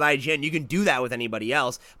do that with IGN, you can do that with anybody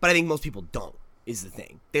else, but I think most people don't, is the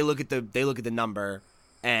thing. They look at the number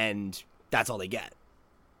and that's all they get.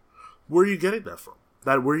 Where are you getting that from?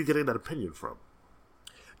 Where are you getting that opinion from?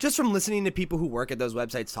 Just from listening to people who work at those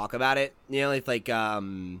websites talk about it. You know, it's like,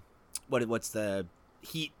 what's the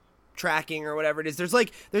heat tracking or whatever it is. There's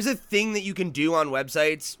a thing that you can do on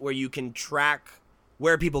websites where you can track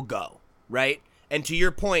where people go, right? And to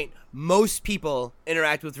your point, most people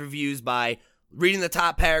interact with reviews by reading the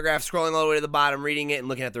top paragraph, scrolling all the way to the bottom, reading it, and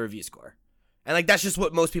looking at the review score. And, like, that's just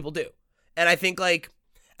what most people do. And I think, like,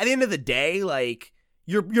 at the end of the day, like,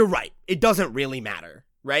 you're right. It doesn't really matter,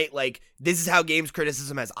 right? Like, this is how games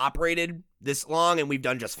criticism has operated this long, and we've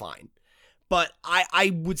done just fine. But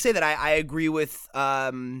I would say that I agree with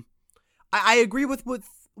I agree with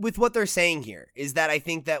what they're saying here, is that I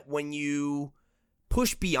think that when you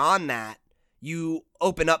push beyond that, you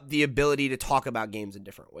open up the ability to talk about games in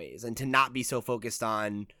different ways and to not be so focused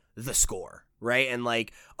on the score, right? And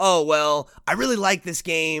like, oh, well, I really like this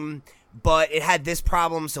game, but it had this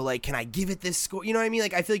problem, so like, can I give it this score? You know what I mean?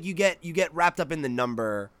 Like, I feel like you get wrapped up in the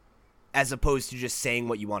number as opposed to just saying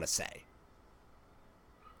what you want to say.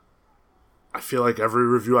 I feel like every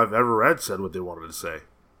review I've ever read said what they wanted to say.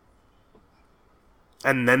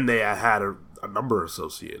 And then they had a number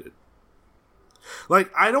associated.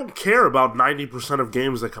 Like, I don't care about 90% of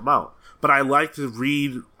games that come out. but I like to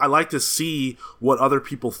read. I like to see what other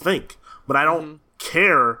people think, but I don't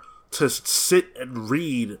care to sit and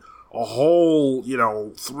read a whole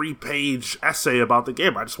 3-page essay about the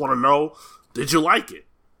game. I just want to know, did you like it?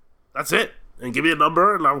 That's it, and give me a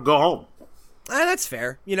number, and I'll go home. That's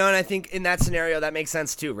fair, and I think in that scenario that makes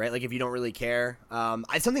sense too, right? Like if you don't really care,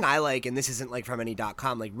 something I like, and this isn't like from any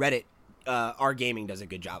 .com, like Reddit, our gaming does a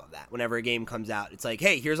good job of that. Whenever a game comes out, it's like,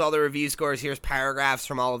 hey, here's all the review scores, here's paragraphs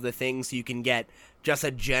from all of the things, so you can get just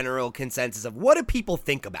a general consensus of what do people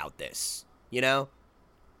think about this,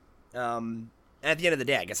 And at the end of the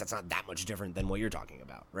day, I guess that's not that much different than what you're talking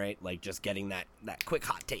about, right? Like just getting that quick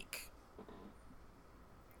hot take.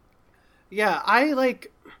 Yeah,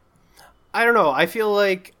 I don't know. I feel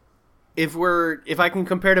like if I can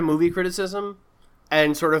compare to movie criticism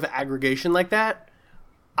and sort of aggregation like that,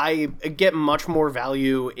 I get much more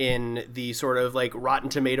value in the sort of like Rotten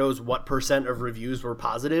Tomatoes what % of reviews were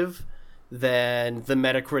positive than the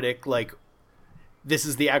Metacritic, like this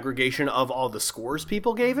is the aggregation of all the scores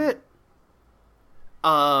people gave it.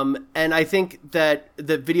 And I think that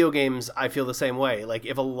the video games, I feel the same way. Like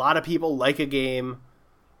if a lot of people like a game,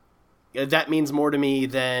 that means more to me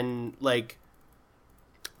than like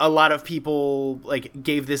a lot of people like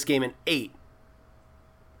gave this game an 8.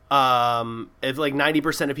 If like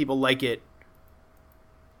 90% of people like it,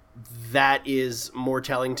 that is more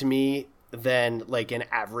telling to me than like an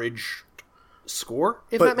average score,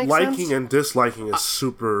 if that makes sense. But liking and disliking is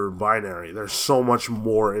super binary. There's so much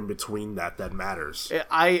more in between that matters.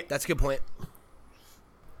 That's a good point.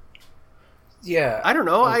 Yeah. I don't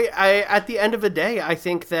know. I at the end of the day, I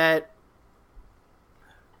think that's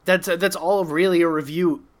all really a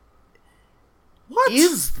review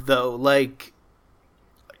is, though. Like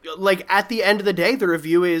at the end of the day, the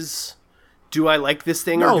review is, do I like this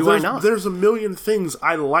thing or do I not? There's a million things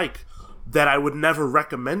I like that I would never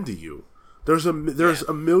recommend to you. There's a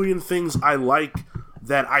million things I like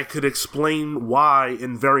that I could explain why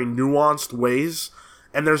in very nuanced ways,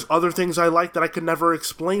 and there's other things I like that I could never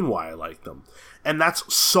explain why I like them. And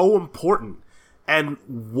that's so important. And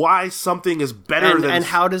why something is better than... And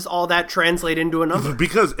how does all that translate into a number?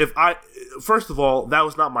 Because first of all, that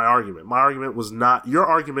was not my argument. My argument was not... Your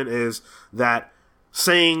argument is that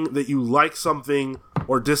saying that you like something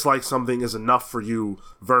or dislike something is enough for you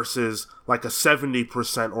versus like a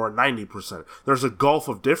 70% or a 90%. There's a gulf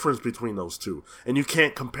of difference between those two, and you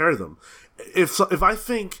can't compare them. If I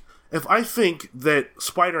think that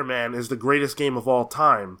Spider-Man is the greatest game of all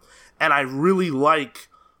time, and I really like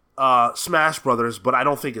Smash Brothers, but I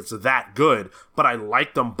don't think it's that good, but I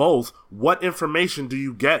like them both, what information do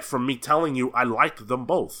you get from me telling you I like them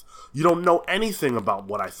both? You don't know anything about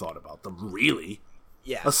what I thought about them, really.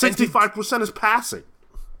 Yeah. A 65% is passing.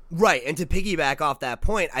 Right, and to piggyback off that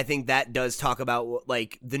point, I think that does talk about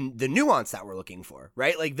like the nuance that we're looking for,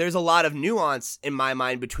 right? Like there's a lot of nuance in my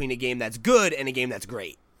mind between a game that's good and a game that's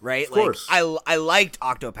great, right? Of course. I liked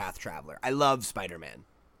Octopath Traveler. I love Spider-Man,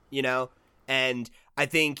 And I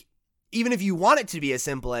think even if you want it to be as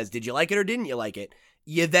simple as did you like it or didn't you like it,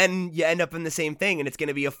 you end up in the same thing, and it's going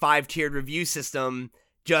to be a 5-tiered review system.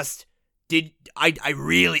 Just I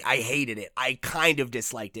hated it. I kind of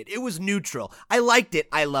disliked it. It was neutral. I liked it.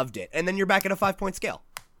 I loved it. And then you're back at a 5-point scale.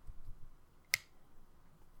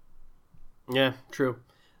 Yeah, true.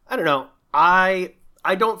 I don't know. I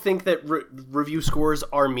don't think that review scores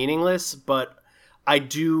are meaningless, but I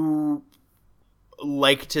do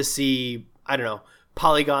like to see, I don't know,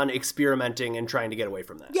 Polygon experimenting and trying to get away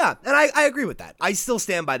from that. Yeah, and I agree with that. I still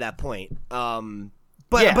stand by that point.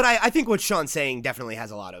 But I think what Sean's saying definitely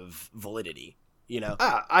has a lot of validity,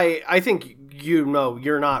 I think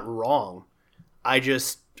you're not wrong. I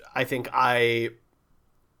think I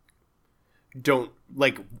don't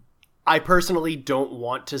like. I personally don't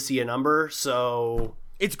want to see a number, so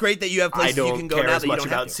it's great that you have places you can go now that you don't have to. I don't care as much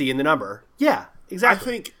about seeing the number. Yeah, exactly.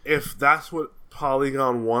 I think if that's what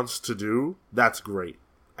Polygon wants to do, that's great,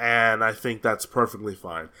 and I think that's perfectly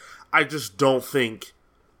fine. I just don't think.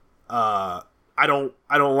 I don't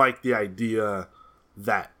like the idea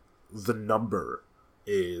that the number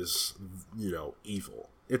is, evil.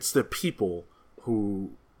 It's the people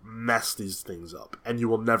who mess these things up, and you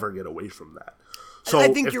will never get away from that. So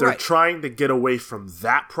if they're trying to get away from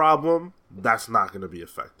that problem, that's not going to be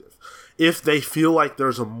effective. If they feel like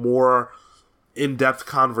there's a more in-depth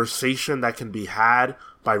conversation that can be had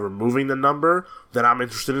by removing the number, then I'm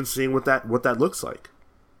interested in seeing what that looks like.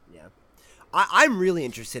 I'm really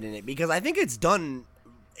interested in it because I think it's done,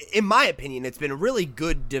 in my opinion, it's been a really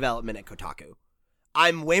good development at Kotaku.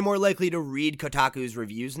 I'm way more likely to read Kotaku's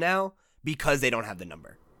reviews now because they don't have the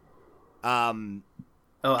number.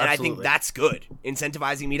 Oh, and I think absolutely. that's good.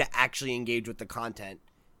 Incentivizing me to actually engage with the content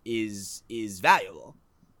is valuable.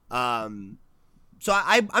 So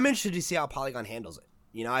I'm interested to see how Polygon handles it.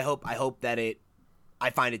 You know, I hope that I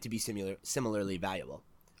find it to be similarly valuable.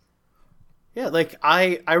 Yeah, like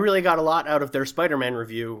I really got a lot out of their Spider-Man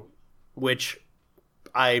review, which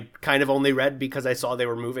I kind of only read because I saw they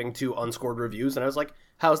were moving to unscored reviews, and I was like,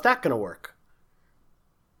 how's that going to work?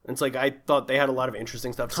 And it's like, I thought they had a lot of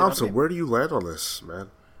interesting stuff to say about the Thompson, game. where do you land on this, man?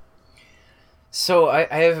 So I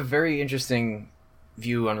have a very interesting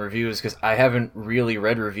view on reviews because I haven't really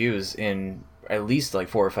read reviews in at least like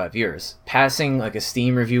 4 or 5 years. Passing like a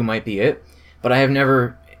Steam review might be it, but I have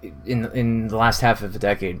never, in the last half of a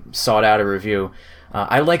decade, sought out a review.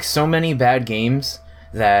 I like so many bad games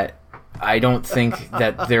that I don't think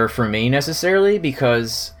that they're for me necessarily,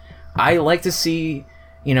 because I like to see,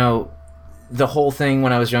 you know, the whole thing.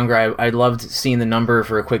 When I was younger, I loved seeing the number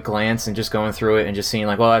for a quick glance and just going through it and just seeing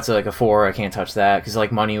like, well, that's like a 4, I can't touch that, because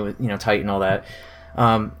like money, you know, tight and all that.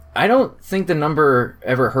 I don't think the number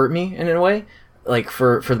ever hurt me in a way, like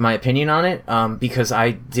for my opinion on it, because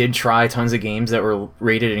I did try tons of games that were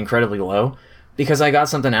rated incredibly low because I got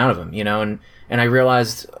something out of them, you know, and I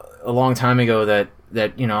realized a long time ago that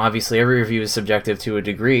you know, obviously every review is subjective to a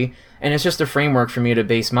degree, and it's just a framework for me to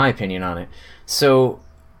base my opinion on it. So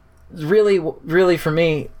really for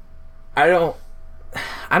me, I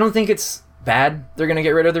don't think it's bad they're gonna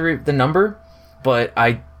get rid of the number, but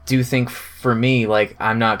I do think for me, like,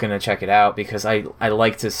 I'm not gonna check it out because I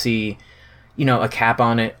like to see, you know, a cap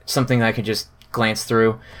on it, something that I can just glance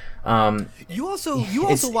through. You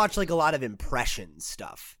also watch like a lot of impression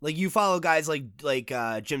stuff. Like you follow guys like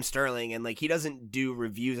Jim Sterling, and like he doesn't do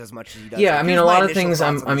reviews as much as he does. Yeah, Like, I mean, here's a my lot of initial things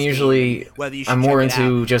thoughts on I'm this usually game, whether you should I'm more check it out.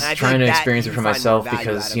 into just And I trying think to that experience you it for find myself more value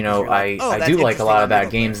out because, of you know, you're like, oh, I that's do like a lot of interesting, bad I'm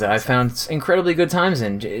games that gonna I play found incredibly good times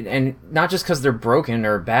in, and not just because they're broken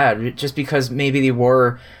or bad, just because maybe they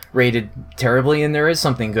were rated terribly and there is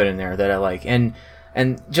something good in there that I like, and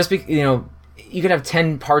just you know, you could have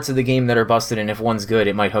 10 parts of the game that are busted, and if one's good,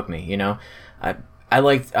 it might hook me, you know.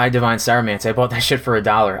 I Divine Starmance. I bought that shit for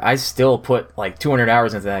 $1. I still put like 200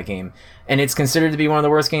 hours into that game, and it's considered to be one of the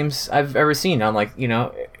worst games I've ever seen. I'm like, you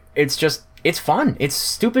know, it's fun. It's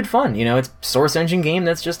stupid fun. You know, it's Source Engine game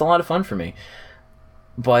that's just a lot of fun for me.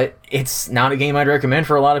 But it's not a game I'd recommend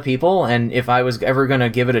for a lot of people, and if I was ever gonna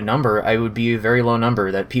give it a number, I would be a very low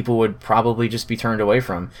number that people would probably just be turned away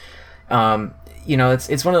from. You know,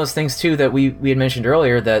 it's one of those things too that we had mentioned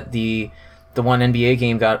earlier, that the one NBA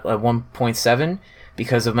game got a 1.7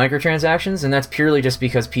 because of microtransactions, and that's purely just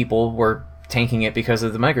because people were tanking it because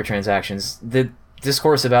of the microtransactions. The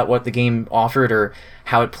discourse about what the game offered or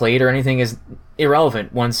how it played or anything is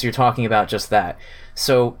irrelevant once you're talking about just that.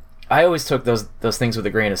 So I always took those things with a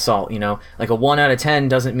grain of salt, you know? Like a 1 out of 10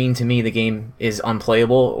 doesn't mean to me the game is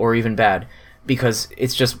unplayable or even bad, because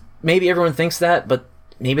it's just, maybe everyone thinks that, but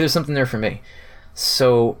maybe there's something there for me.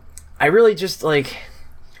 So I really just, like,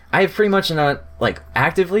 I have pretty much not, like,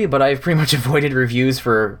 actively, but I've pretty much avoided reviews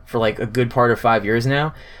for like a good part of 5 years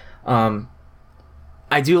now.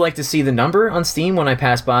 I do like to see the number on Steam when I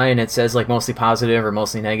pass by and it says like mostly positive or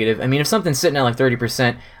mostly negative. I mean, if something's sitting at like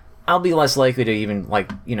 30%, I'll be less likely to even,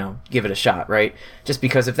 like, you know, give it a shot, right? Just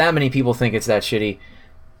because if that many people think it's that shitty,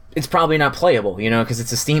 it's probably not playable, you know, because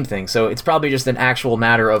it's a Steam thing. So it's probably just an actual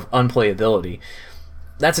matter of unplayability.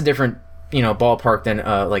 That's a different, you know, ballpark than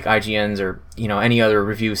like IGN's or, you know, any other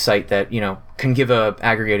review site that, you know, can give a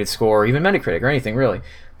aggregated score or even Metacritic or anything really.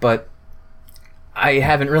 But I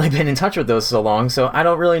haven't really been in touch with those so long, so I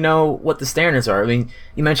don't really know what the standards are. I mean,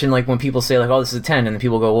 you mentioned like when people say like, oh, this is a 10, and then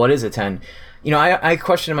people go, what is a 10? You know, I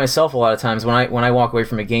question myself a lot of times when I walk away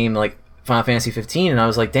from a game like Final Fantasy 15 and I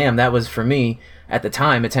was like, damn, that was for me at the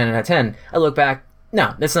time a 10 out of 10. I look back,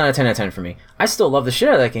 no, that's not a 10 out of 10 for me. I still love the shit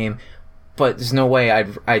out of that game, but there's no way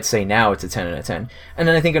I'd say now it's a 10 out of 10. And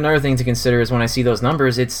then I think another thing to consider is when I see those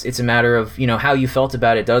numbers, it's a matter of, you know, how you felt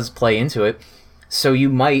about it does play into it. So you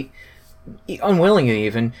might, unwillingly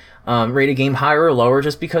even, rate a game higher or lower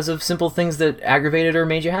just because of simple things that aggravated or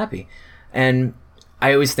made you happy. And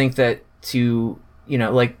I always think that to, you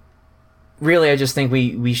know, like, really I just think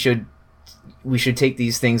we should take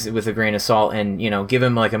these things with a grain of salt and, you know, give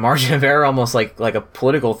them like a margin of error, almost like a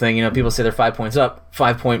political thing. You know, people say they're 5 points up,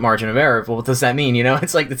 5-point margin of error. Well, what does that mean? You know,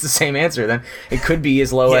 it's like, it's the same answer. Then it could be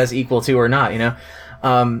as low as, equal to, or not, you know.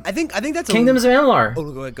 I think that's Kingdoms of Amalur.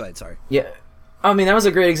 Oh, go ahead. Sorry. Yeah. I mean, that was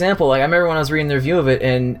a great example. Like, I remember when I was reading the review of it,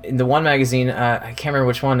 and in the one magazine, I can't remember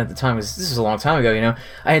which one at the time, because this was a long time ago, you know,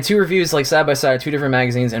 I had two reviews, like, side by side, two different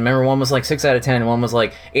magazines, and remember one was, like, 6 out of 10, and one was,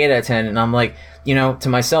 like, 8 out of 10, and I'm like, you know, to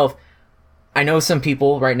myself, I know some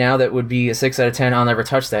people right now that would be a 6 out of 10, I'll never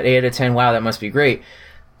touch that. 8 out of 10, wow, that must be great.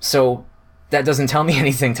 So that doesn't tell me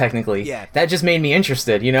anything technically. Yeah. That just made me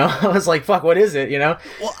interested, you know? I was like, fuck, what is it, you know?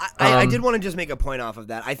 Well, I did want to just make a point off of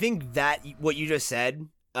that. I think that what you just said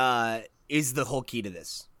is the whole key to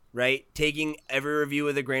this, right? Taking every review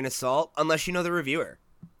with a grain of salt, unless you know the reviewer.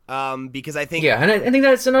 Because I think... Yeah, and I think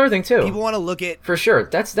that's another thing, too. People want to look at... For sure.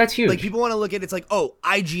 That's huge. Like, people want to look at it's like, oh,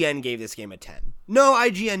 IGN gave this game a 10. No,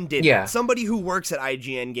 IGN didn't. Yeah. Somebody who works at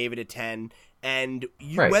IGN gave it a 10, and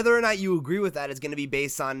Right. whether or not you agree with that is going to be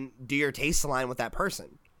based on, do your tastes align with that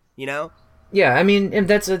person, you know? Yeah, I mean,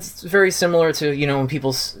 and it's very similar to, you know, when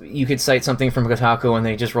people... You could cite something from Kotaku and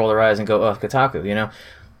they just roll their eyes and go, oh, Kotaku, you know?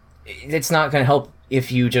 It's not going to help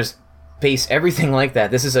if you just base everything like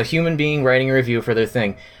that. This is a human being writing a review for their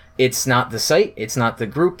thing. It's not the site. It's not the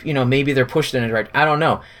group. You know, maybe they're pushed in a direction. I don't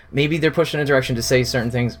know. Maybe they're pushed in a direction to say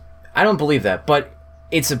certain things. I don't believe that, but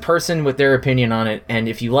it's a person with their opinion on it. And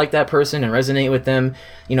if you like that person and resonate with them,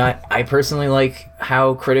 you know, I personally like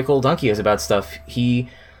how critical Donkey is about stuff. He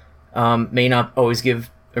may not always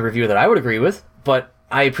give a review that I would agree with, but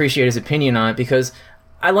I appreciate his opinion on it because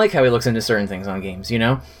I like how he looks into certain things on games, you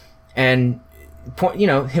know? And,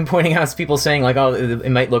 him pointing out people saying, like, oh, it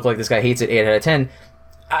might look like this guy hates it 8 out of 10.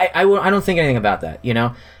 I don't think anything about that, you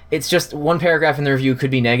know? It's just one paragraph in the review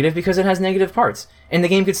could be negative because it has negative parts. And the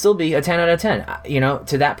game could still be a 10 out of 10, you know,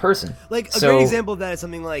 to that person. Like, a great example of that is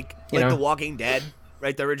something like know? The Walking Dead,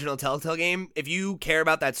 right? The original Telltale game. If you care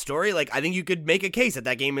about that story, like, I think you could make a case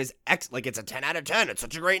that game is like, it's a 10 out of 10. It's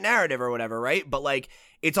such a great narrative or whatever, right? But, like,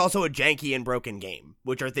 it's also a janky and broken game,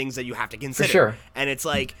 which are things that you have to consider. For sure. And it's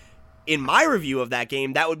like, in my review of that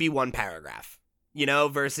game, that would be one paragraph, you know,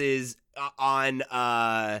 versus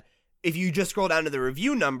if you just scroll down to the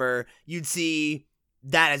review number, you'd see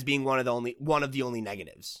that as being one of the only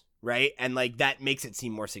negatives, right? And like that makes it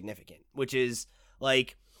seem more significant, which is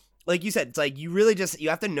like you said, it's like you really you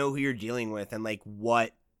have to know who you're dealing with and like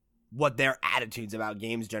what their attitudes about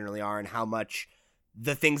games generally are and how much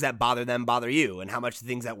the things that bother them bother you and how much the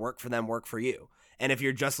things that work for them work for you. And if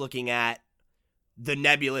you're just looking at the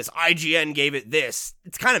nebulous IGN gave it this,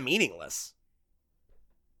 it's kind of meaningless.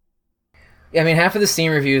 I mean, half of the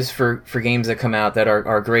Steam reviews for games that come out that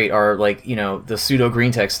are great are like, you know, the pseudo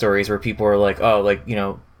green text stories where people are like, oh, like, you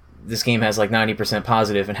know, this game has like 90%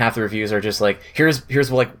 positive, and half the reviews are just like,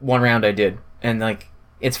 here's like one round I did, and like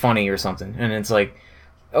it's funny or something, and it's like,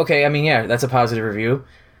 okay, I mean, yeah, that's a positive review.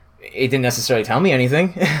 It didn't necessarily tell me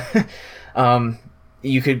anything.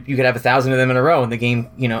 You could have 1,000 of them in a row, and the game,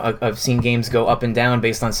 you know, I've seen games go up and down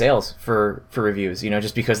based on sales for reviews, you know,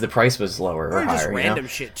 just because the price was lower or higher. Just random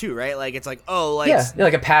shit too, right? Like it's like, oh, like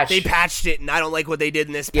like a patch. They patched it, and I don't like what they did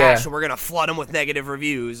in this patch, so we're gonna flood them with negative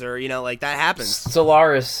reviews, or you know, like that happens.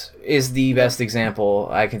 Solaris is the best example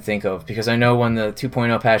I can think of because I know when the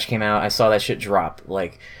 2.0 patch came out, I saw that shit drop.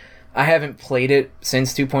 Like, I haven't played it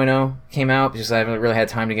since 2.0 came out because I haven't really had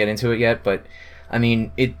time to get into it yet. But I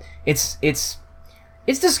mean, it's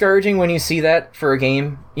discouraging when you see that for a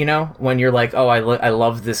game, you know, when you're like, oh, I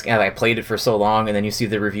love this game, I played it for so long, and then you see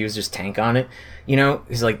the reviews just tank on it, you know,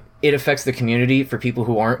 it's like, it affects the community for people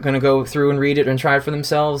who aren't going to go through and read it and try it for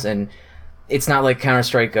themselves, and it's not like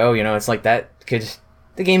Counter-Strike Go, you know, it's like the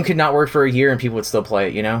game could not work for a year and people would still play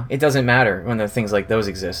it, you know, it doesn't matter when the things like those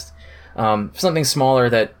exist. Something smaller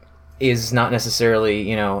that is not necessarily,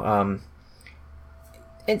 you know,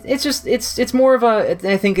 it's more of a,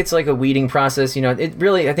 I think it's like a weeding process, you know. It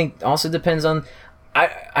really, I think, also depends on,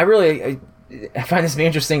 I find this to be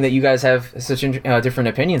interesting that you guys have such different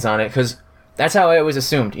opinions on it, because that's how I always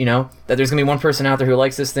assumed, you know, that there's gonna be one person out there who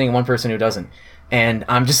likes this thing and one person who doesn't, and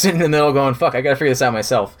I'm just sitting in the middle going, fuck, I gotta figure this out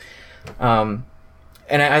myself. And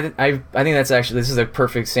I think that's actually, this is a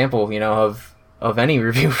perfect sample, you know, of any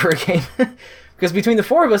review for a game. Because between the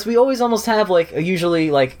four of us, we always almost have like a usually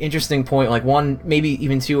like interesting point, like one, maybe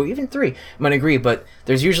even two, or even three. I might agree, but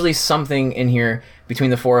there's usually something in here between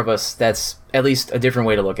the four of us that's at least a different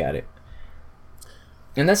way to look at it.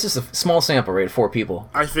 And that's just a small sample, right? 4 people.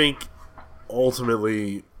 I think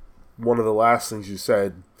ultimately one of the last things you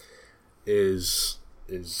said is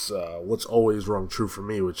what's always rung true for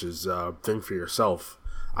me, which is think for yourself.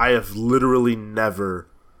 I have literally never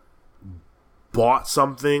bought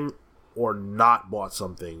something or not bought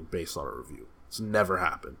something based on a review. It's never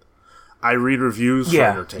happened. I read reviews for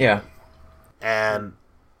entertainment. And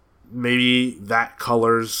maybe that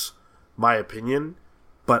colors my opinion,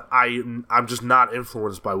 but I'm just not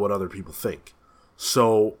influenced by what other people think.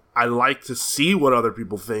 So I like to see what other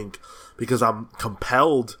people think because I'm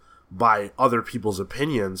compelled by other people's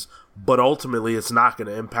opinions, but ultimately it's not going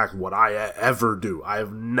to impact what I ever do. I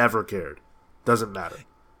have never cared. Doesn't matter.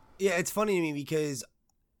 Yeah, it's funny to me because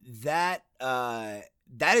that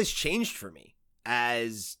has changed for me.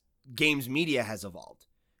 as games media has evolved.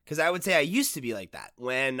 Because I would say I used to be like that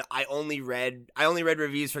when I only read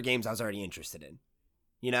reviews for games I was already interested in,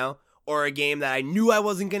 you know, or a game that I knew I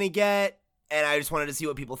wasn't gonna get, and I just wanted to see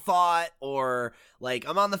what people thought, or like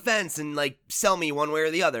I'm on the fence and like sell me one way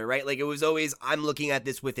or the other, right? Like it was always I'm looking at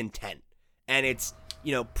this with intent, and it's,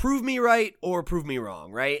 you know, prove me right or prove me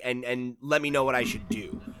wrong, right? And let me know what I should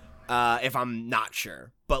do if I'm not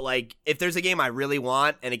sure. But like if there's a game I really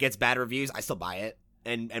want and it gets bad reviews, I still buy it.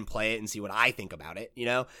 And play it and see what I think about it, you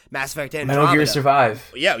know? Mass Effect Andromeda. Metal Gear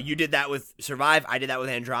Survive. Yeah, you did that with Survive. I did that with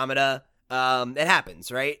Andromeda. It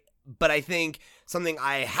happens, right? But I think something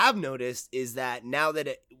I have noticed is that now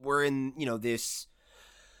that we're in, you know, this,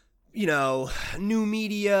 you know, new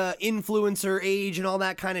media influencer age and all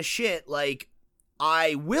that kind of shit, like,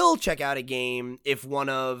 I will check out a game if one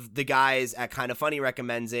of the guys at Kinda Funny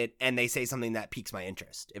recommends it and they say something that piques my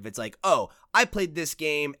interest. If it's like, oh, I played this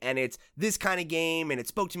game and it's this kind of game and it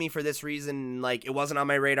spoke to me for this reason, like it wasn't on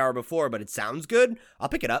my radar before, but it sounds good, I'll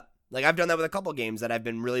pick it up. Like I've done that with a couple games that I've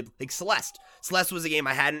been really, like Celeste. Celeste was a game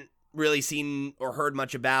I hadn't really seen or heard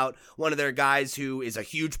much about. One of their guys who is a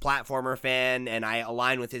huge platformer fan and I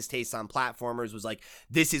align with his tastes on platformers was like,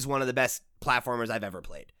 this is one of the best platformers I've ever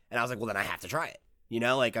played. And I was like, well, then I have to try it. You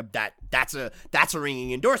know, like that's a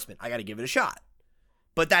ringing endorsement. I got to give it a shot.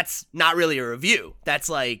 But that's not really a review. That's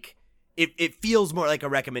like, it feels more like a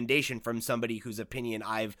recommendation from somebody whose opinion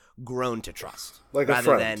I've grown to trust. Like a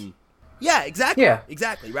friend. Yeah, exactly. Yeah.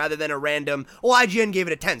 Exactly. Rather than a random, IGN gave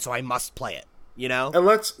it a 10, so I must play it. You know? And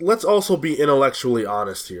let's also be intellectually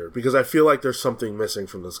honest here, because I feel like there's something missing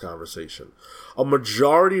from this conversation. A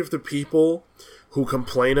majority of the people who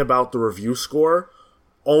complain about the review score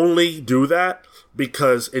only do that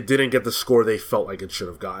because it didn't get the score they felt like it should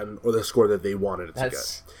have gotten or the score that they wanted it to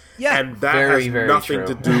get. Yeah. And that very, has very nothing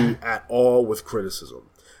true. to do at all with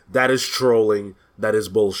criticism. That is trolling. That is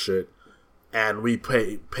bullshit. And we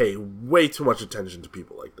pay way too much attention to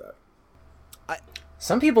people like that.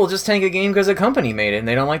 Some people just tank a game because a company made it and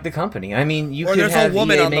they don't like the company. I mean, you Or could there's a have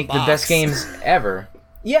woman EA on the make the box. best games ever.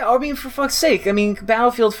 Yeah, I mean, for fuck's sake. I mean,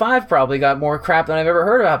 Battlefield 5 probably got more crap than I've ever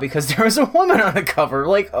heard about because there was a woman on the cover.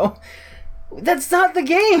 Like, oh, that's not the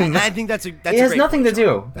game. I think that's a It has great nothing point, to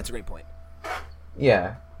Sean. do. That's a great point.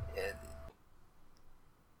 Yeah.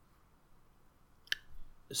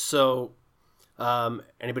 So,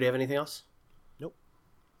 anybody have anything else? Nope.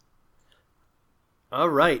 All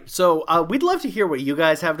right. So, we'd love to hear what you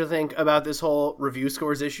guys have to think about this whole review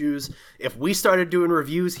scores issues. If we started doing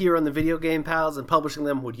reviews here on the Video Game Pals and publishing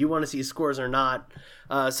them, would you want to see scores or not?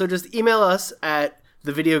 So just email us at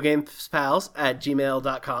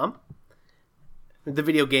thevideogamespals@gmail.com. The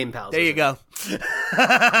Video Game Pals. There you go.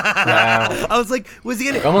 Wow. I was like, was he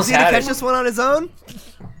gonna Almost had catch it. this one on his own?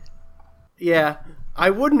 Yeah,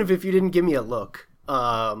 I wouldn't have if you didn't give me a look.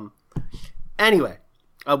 Anyway,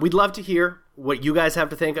 we'd love to hear what you guys have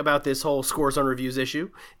to think about this whole scores on reviews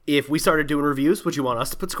issue. If we started doing reviews, would you want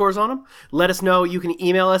us to put scores on them? Let us know. You can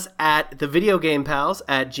email us at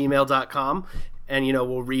thevideogamepals@gmail.com, and, you know,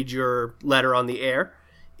 we'll read your letter on the air.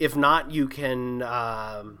 If not, you can...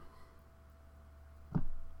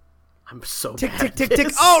 I'm so Tick, bad tick, at tick, tick.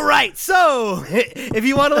 this. All right. So, if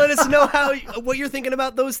you want to let us know what you're thinking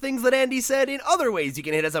about those things that Andy said in other ways, you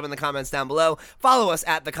can hit us up in the comments down below. Follow us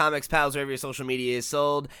at the Comics Pals wherever your social media is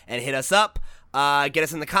sold, and hit us up. Get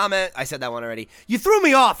us in the comment. I said that one already. You threw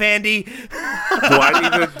me off, Andy. Do I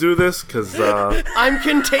need to do this? Because I'm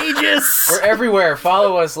contagious! We're everywhere.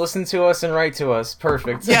 Follow us, listen to us, and write to us.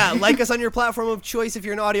 Perfect. Yeah, like us on your platform of choice. If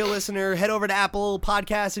you're an audio listener, head over to Apple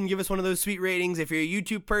Podcasts and give us one of those sweet ratings. If you're a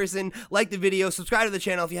YouTube person, like the video, subscribe to the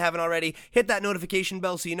channel if you haven't already. Hit that notification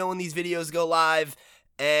bell so you know when these videos go live,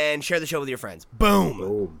 and share the show with your friends. Boom.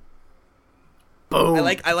 boom. Boom.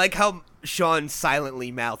 I like how Sean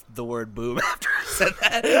silently mouthed the word boom after I said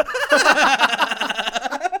that.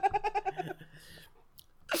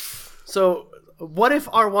 So, what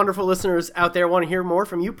if our wonderful listeners out there want to hear more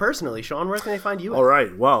from you personally? Sean, where can they find you at? All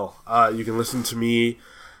right. Well, you can listen to me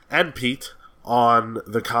and Pete on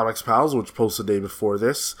the Comics Pals, which posts the day before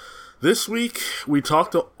this. This week, we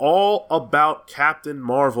talked all about Captain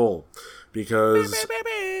Marvel because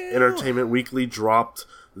Entertainment Weekly dropped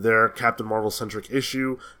their Captain Marvel-centric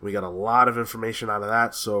issue. We got a lot of information out of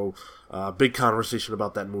that, so big conversation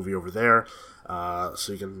about that movie over there.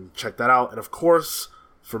 So you can check that out. And of course,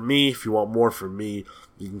 for me, if you want more from me,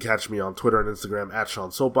 you can catch me on Twitter and Instagram at Sean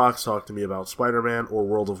Soapbox. Talk to me about Spider-Man or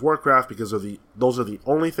World of Warcraft because those are the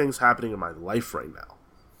only things happening in my life right now.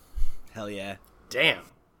 Hell yeah. Damn.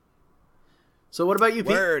 So what about you,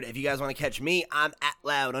 Pete? Word. If you guys want to catch me, I'm at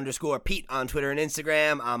loud_Pete on Twitter and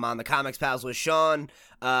Instagram. I'm on the Comics Pals with Sean.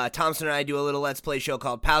 Thompson and I do a little Let's Play show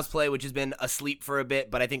called Pals Play, which has been asleep for a bit,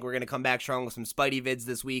 but I think we're going to come back strong with some Spidey vids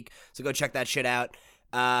this week, so go check that shit out.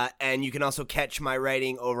 And you can also catch my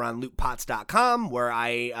writing over on lootpots.com, where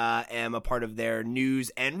I am a part of their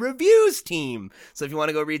news and reviews team. So if you want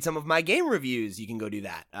to go read some of my game reviews, you can go do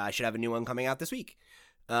that. I should have a new one coming out this week.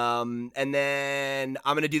 And then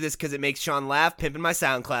I'm going to do this because it makes Sean laugh, pimping my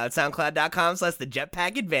SoundCloud, soundcloud.com/the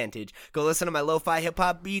Jetpack Advantage. Go listen to my lo-fi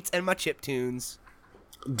hip-hop beats and my chip tunes.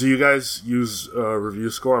 Do you guys use review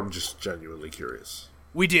score? I'm just genuinely curious.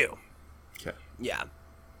 We do. Okay. Yeah.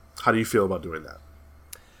 How do you feel about doing that?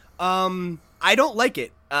 I don't like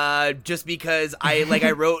it. Just because I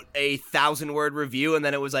wrote a 1,000-word review and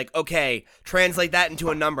then it was like, okay, translate that into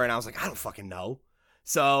a number. And I was like, I don't fucking know.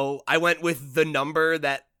 So I went with the number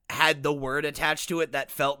that had the word attached to it that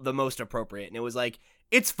felt the most appropriate. And it was like,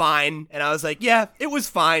 it's fine. And I was like, yeah, it was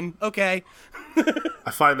fine. Okay.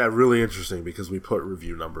 I find that really interesting because we put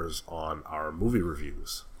review numbers on our movie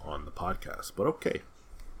reviews on the podcast, but okay.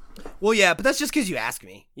 Well, yeah, but that's just because you ask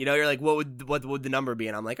me. You know, you're like, what would the number be?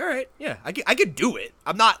 And I'm like, all right, yeah, I could do it.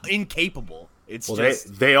 I'm not incapable. It's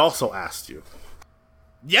just... They also asked you.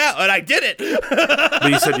 Yeah, and I did it.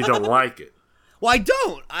 But you said you don't like it. Well, I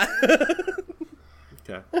don't.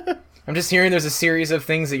 Okay. I'm just hearing there's a series of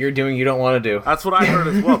things that you're doing you don't want to do. That's what I heard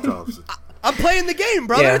as well, Thompson. I'm playing the game,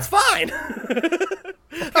 brother. Yeah. It's fine.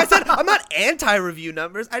 I said I'm not anti-review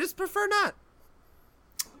numbers. I just prefer not.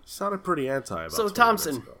 You sounded pretty anti about So, 20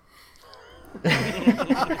 Thompson. minutes ago.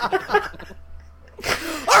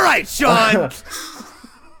 All right, Sean.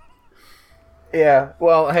 Yeah,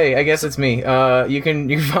 well, hey, I guess it's me. You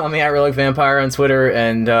can follow me at Relic Vampire on Twitter,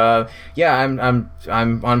 and yeah, I'm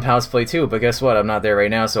on Pals Play too. But guess what? I'm not there right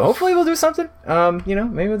now, so hopefully we'll do something.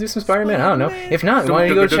 Maybe we'll do some Spider-Man. I don't know. If not, why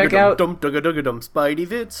don't you go check out Spidey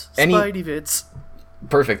vids.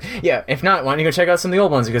 Perfect. Yeah. If not, why don't you go check out some of the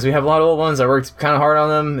old ones, because we have a lot of old ones. I worked kind of hard on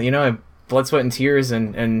them. You know, I blood, sweat, and tears,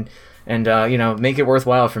 and make it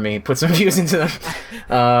worthwhile for me. Put some views into them.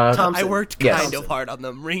 I worked kind of hard on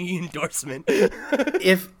them. Ringing endorsement.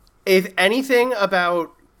 If anything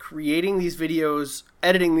about creating these videos,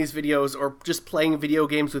 editing these videos, or just playing video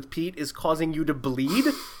games with Pete is causing you to bleed,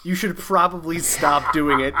 you should probably stop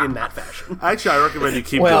doing it in that fashion. Actually, I recommend you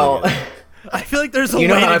keep doing it. I feel like there's a way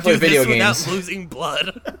how I to play do video this games. without losing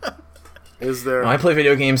blood. Is there... I play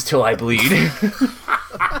video games till I bleed.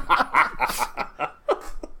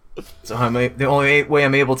 So the only way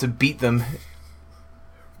I'm able to beat them.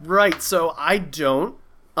 Right, so I don't.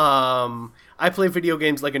 I play video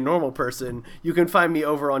games like a normal person. You can find me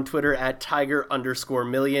over on Twitter at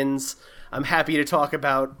Tiger_Millions. I'm happy to talk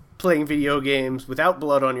about playing video games without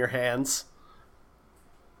blood on your hands.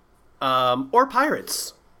 Or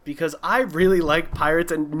pirates. Because I really like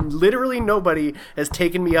pirates, and literally nobody has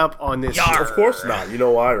taken me up on this. Of course not. You know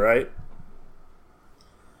why, right?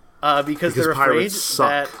 Because they're afraid pirates suck.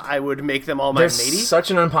 that I would make them all my There's matey. such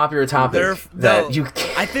an unpopular topic that you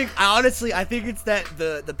can't. I think it's that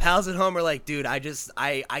the pals at home are like, dude, I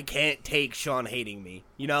can't take Sean hating me.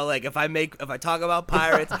 You know, like if I talk about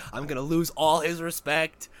pirates, I'm gonna lose all his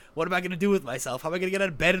respect. What am I gonna do with myself? How am I gonna get out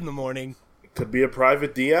of bed in the morning? It could be a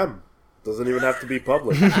private DM. Doesn't even have to be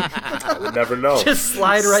public. I would never know. Just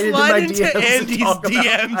slide right into my into DMs Andy's and talk about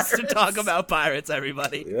DMs pirates. to talk about pirates,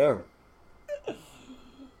 everybody. Yeah.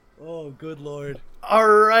 Oh, good lord.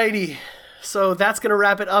 Alrighty. So that's going to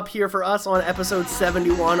wrap it up here for us on episode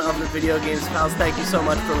 71 of the Video Games Pals. Thank you so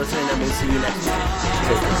much for listening, and we'll see you next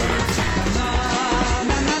week.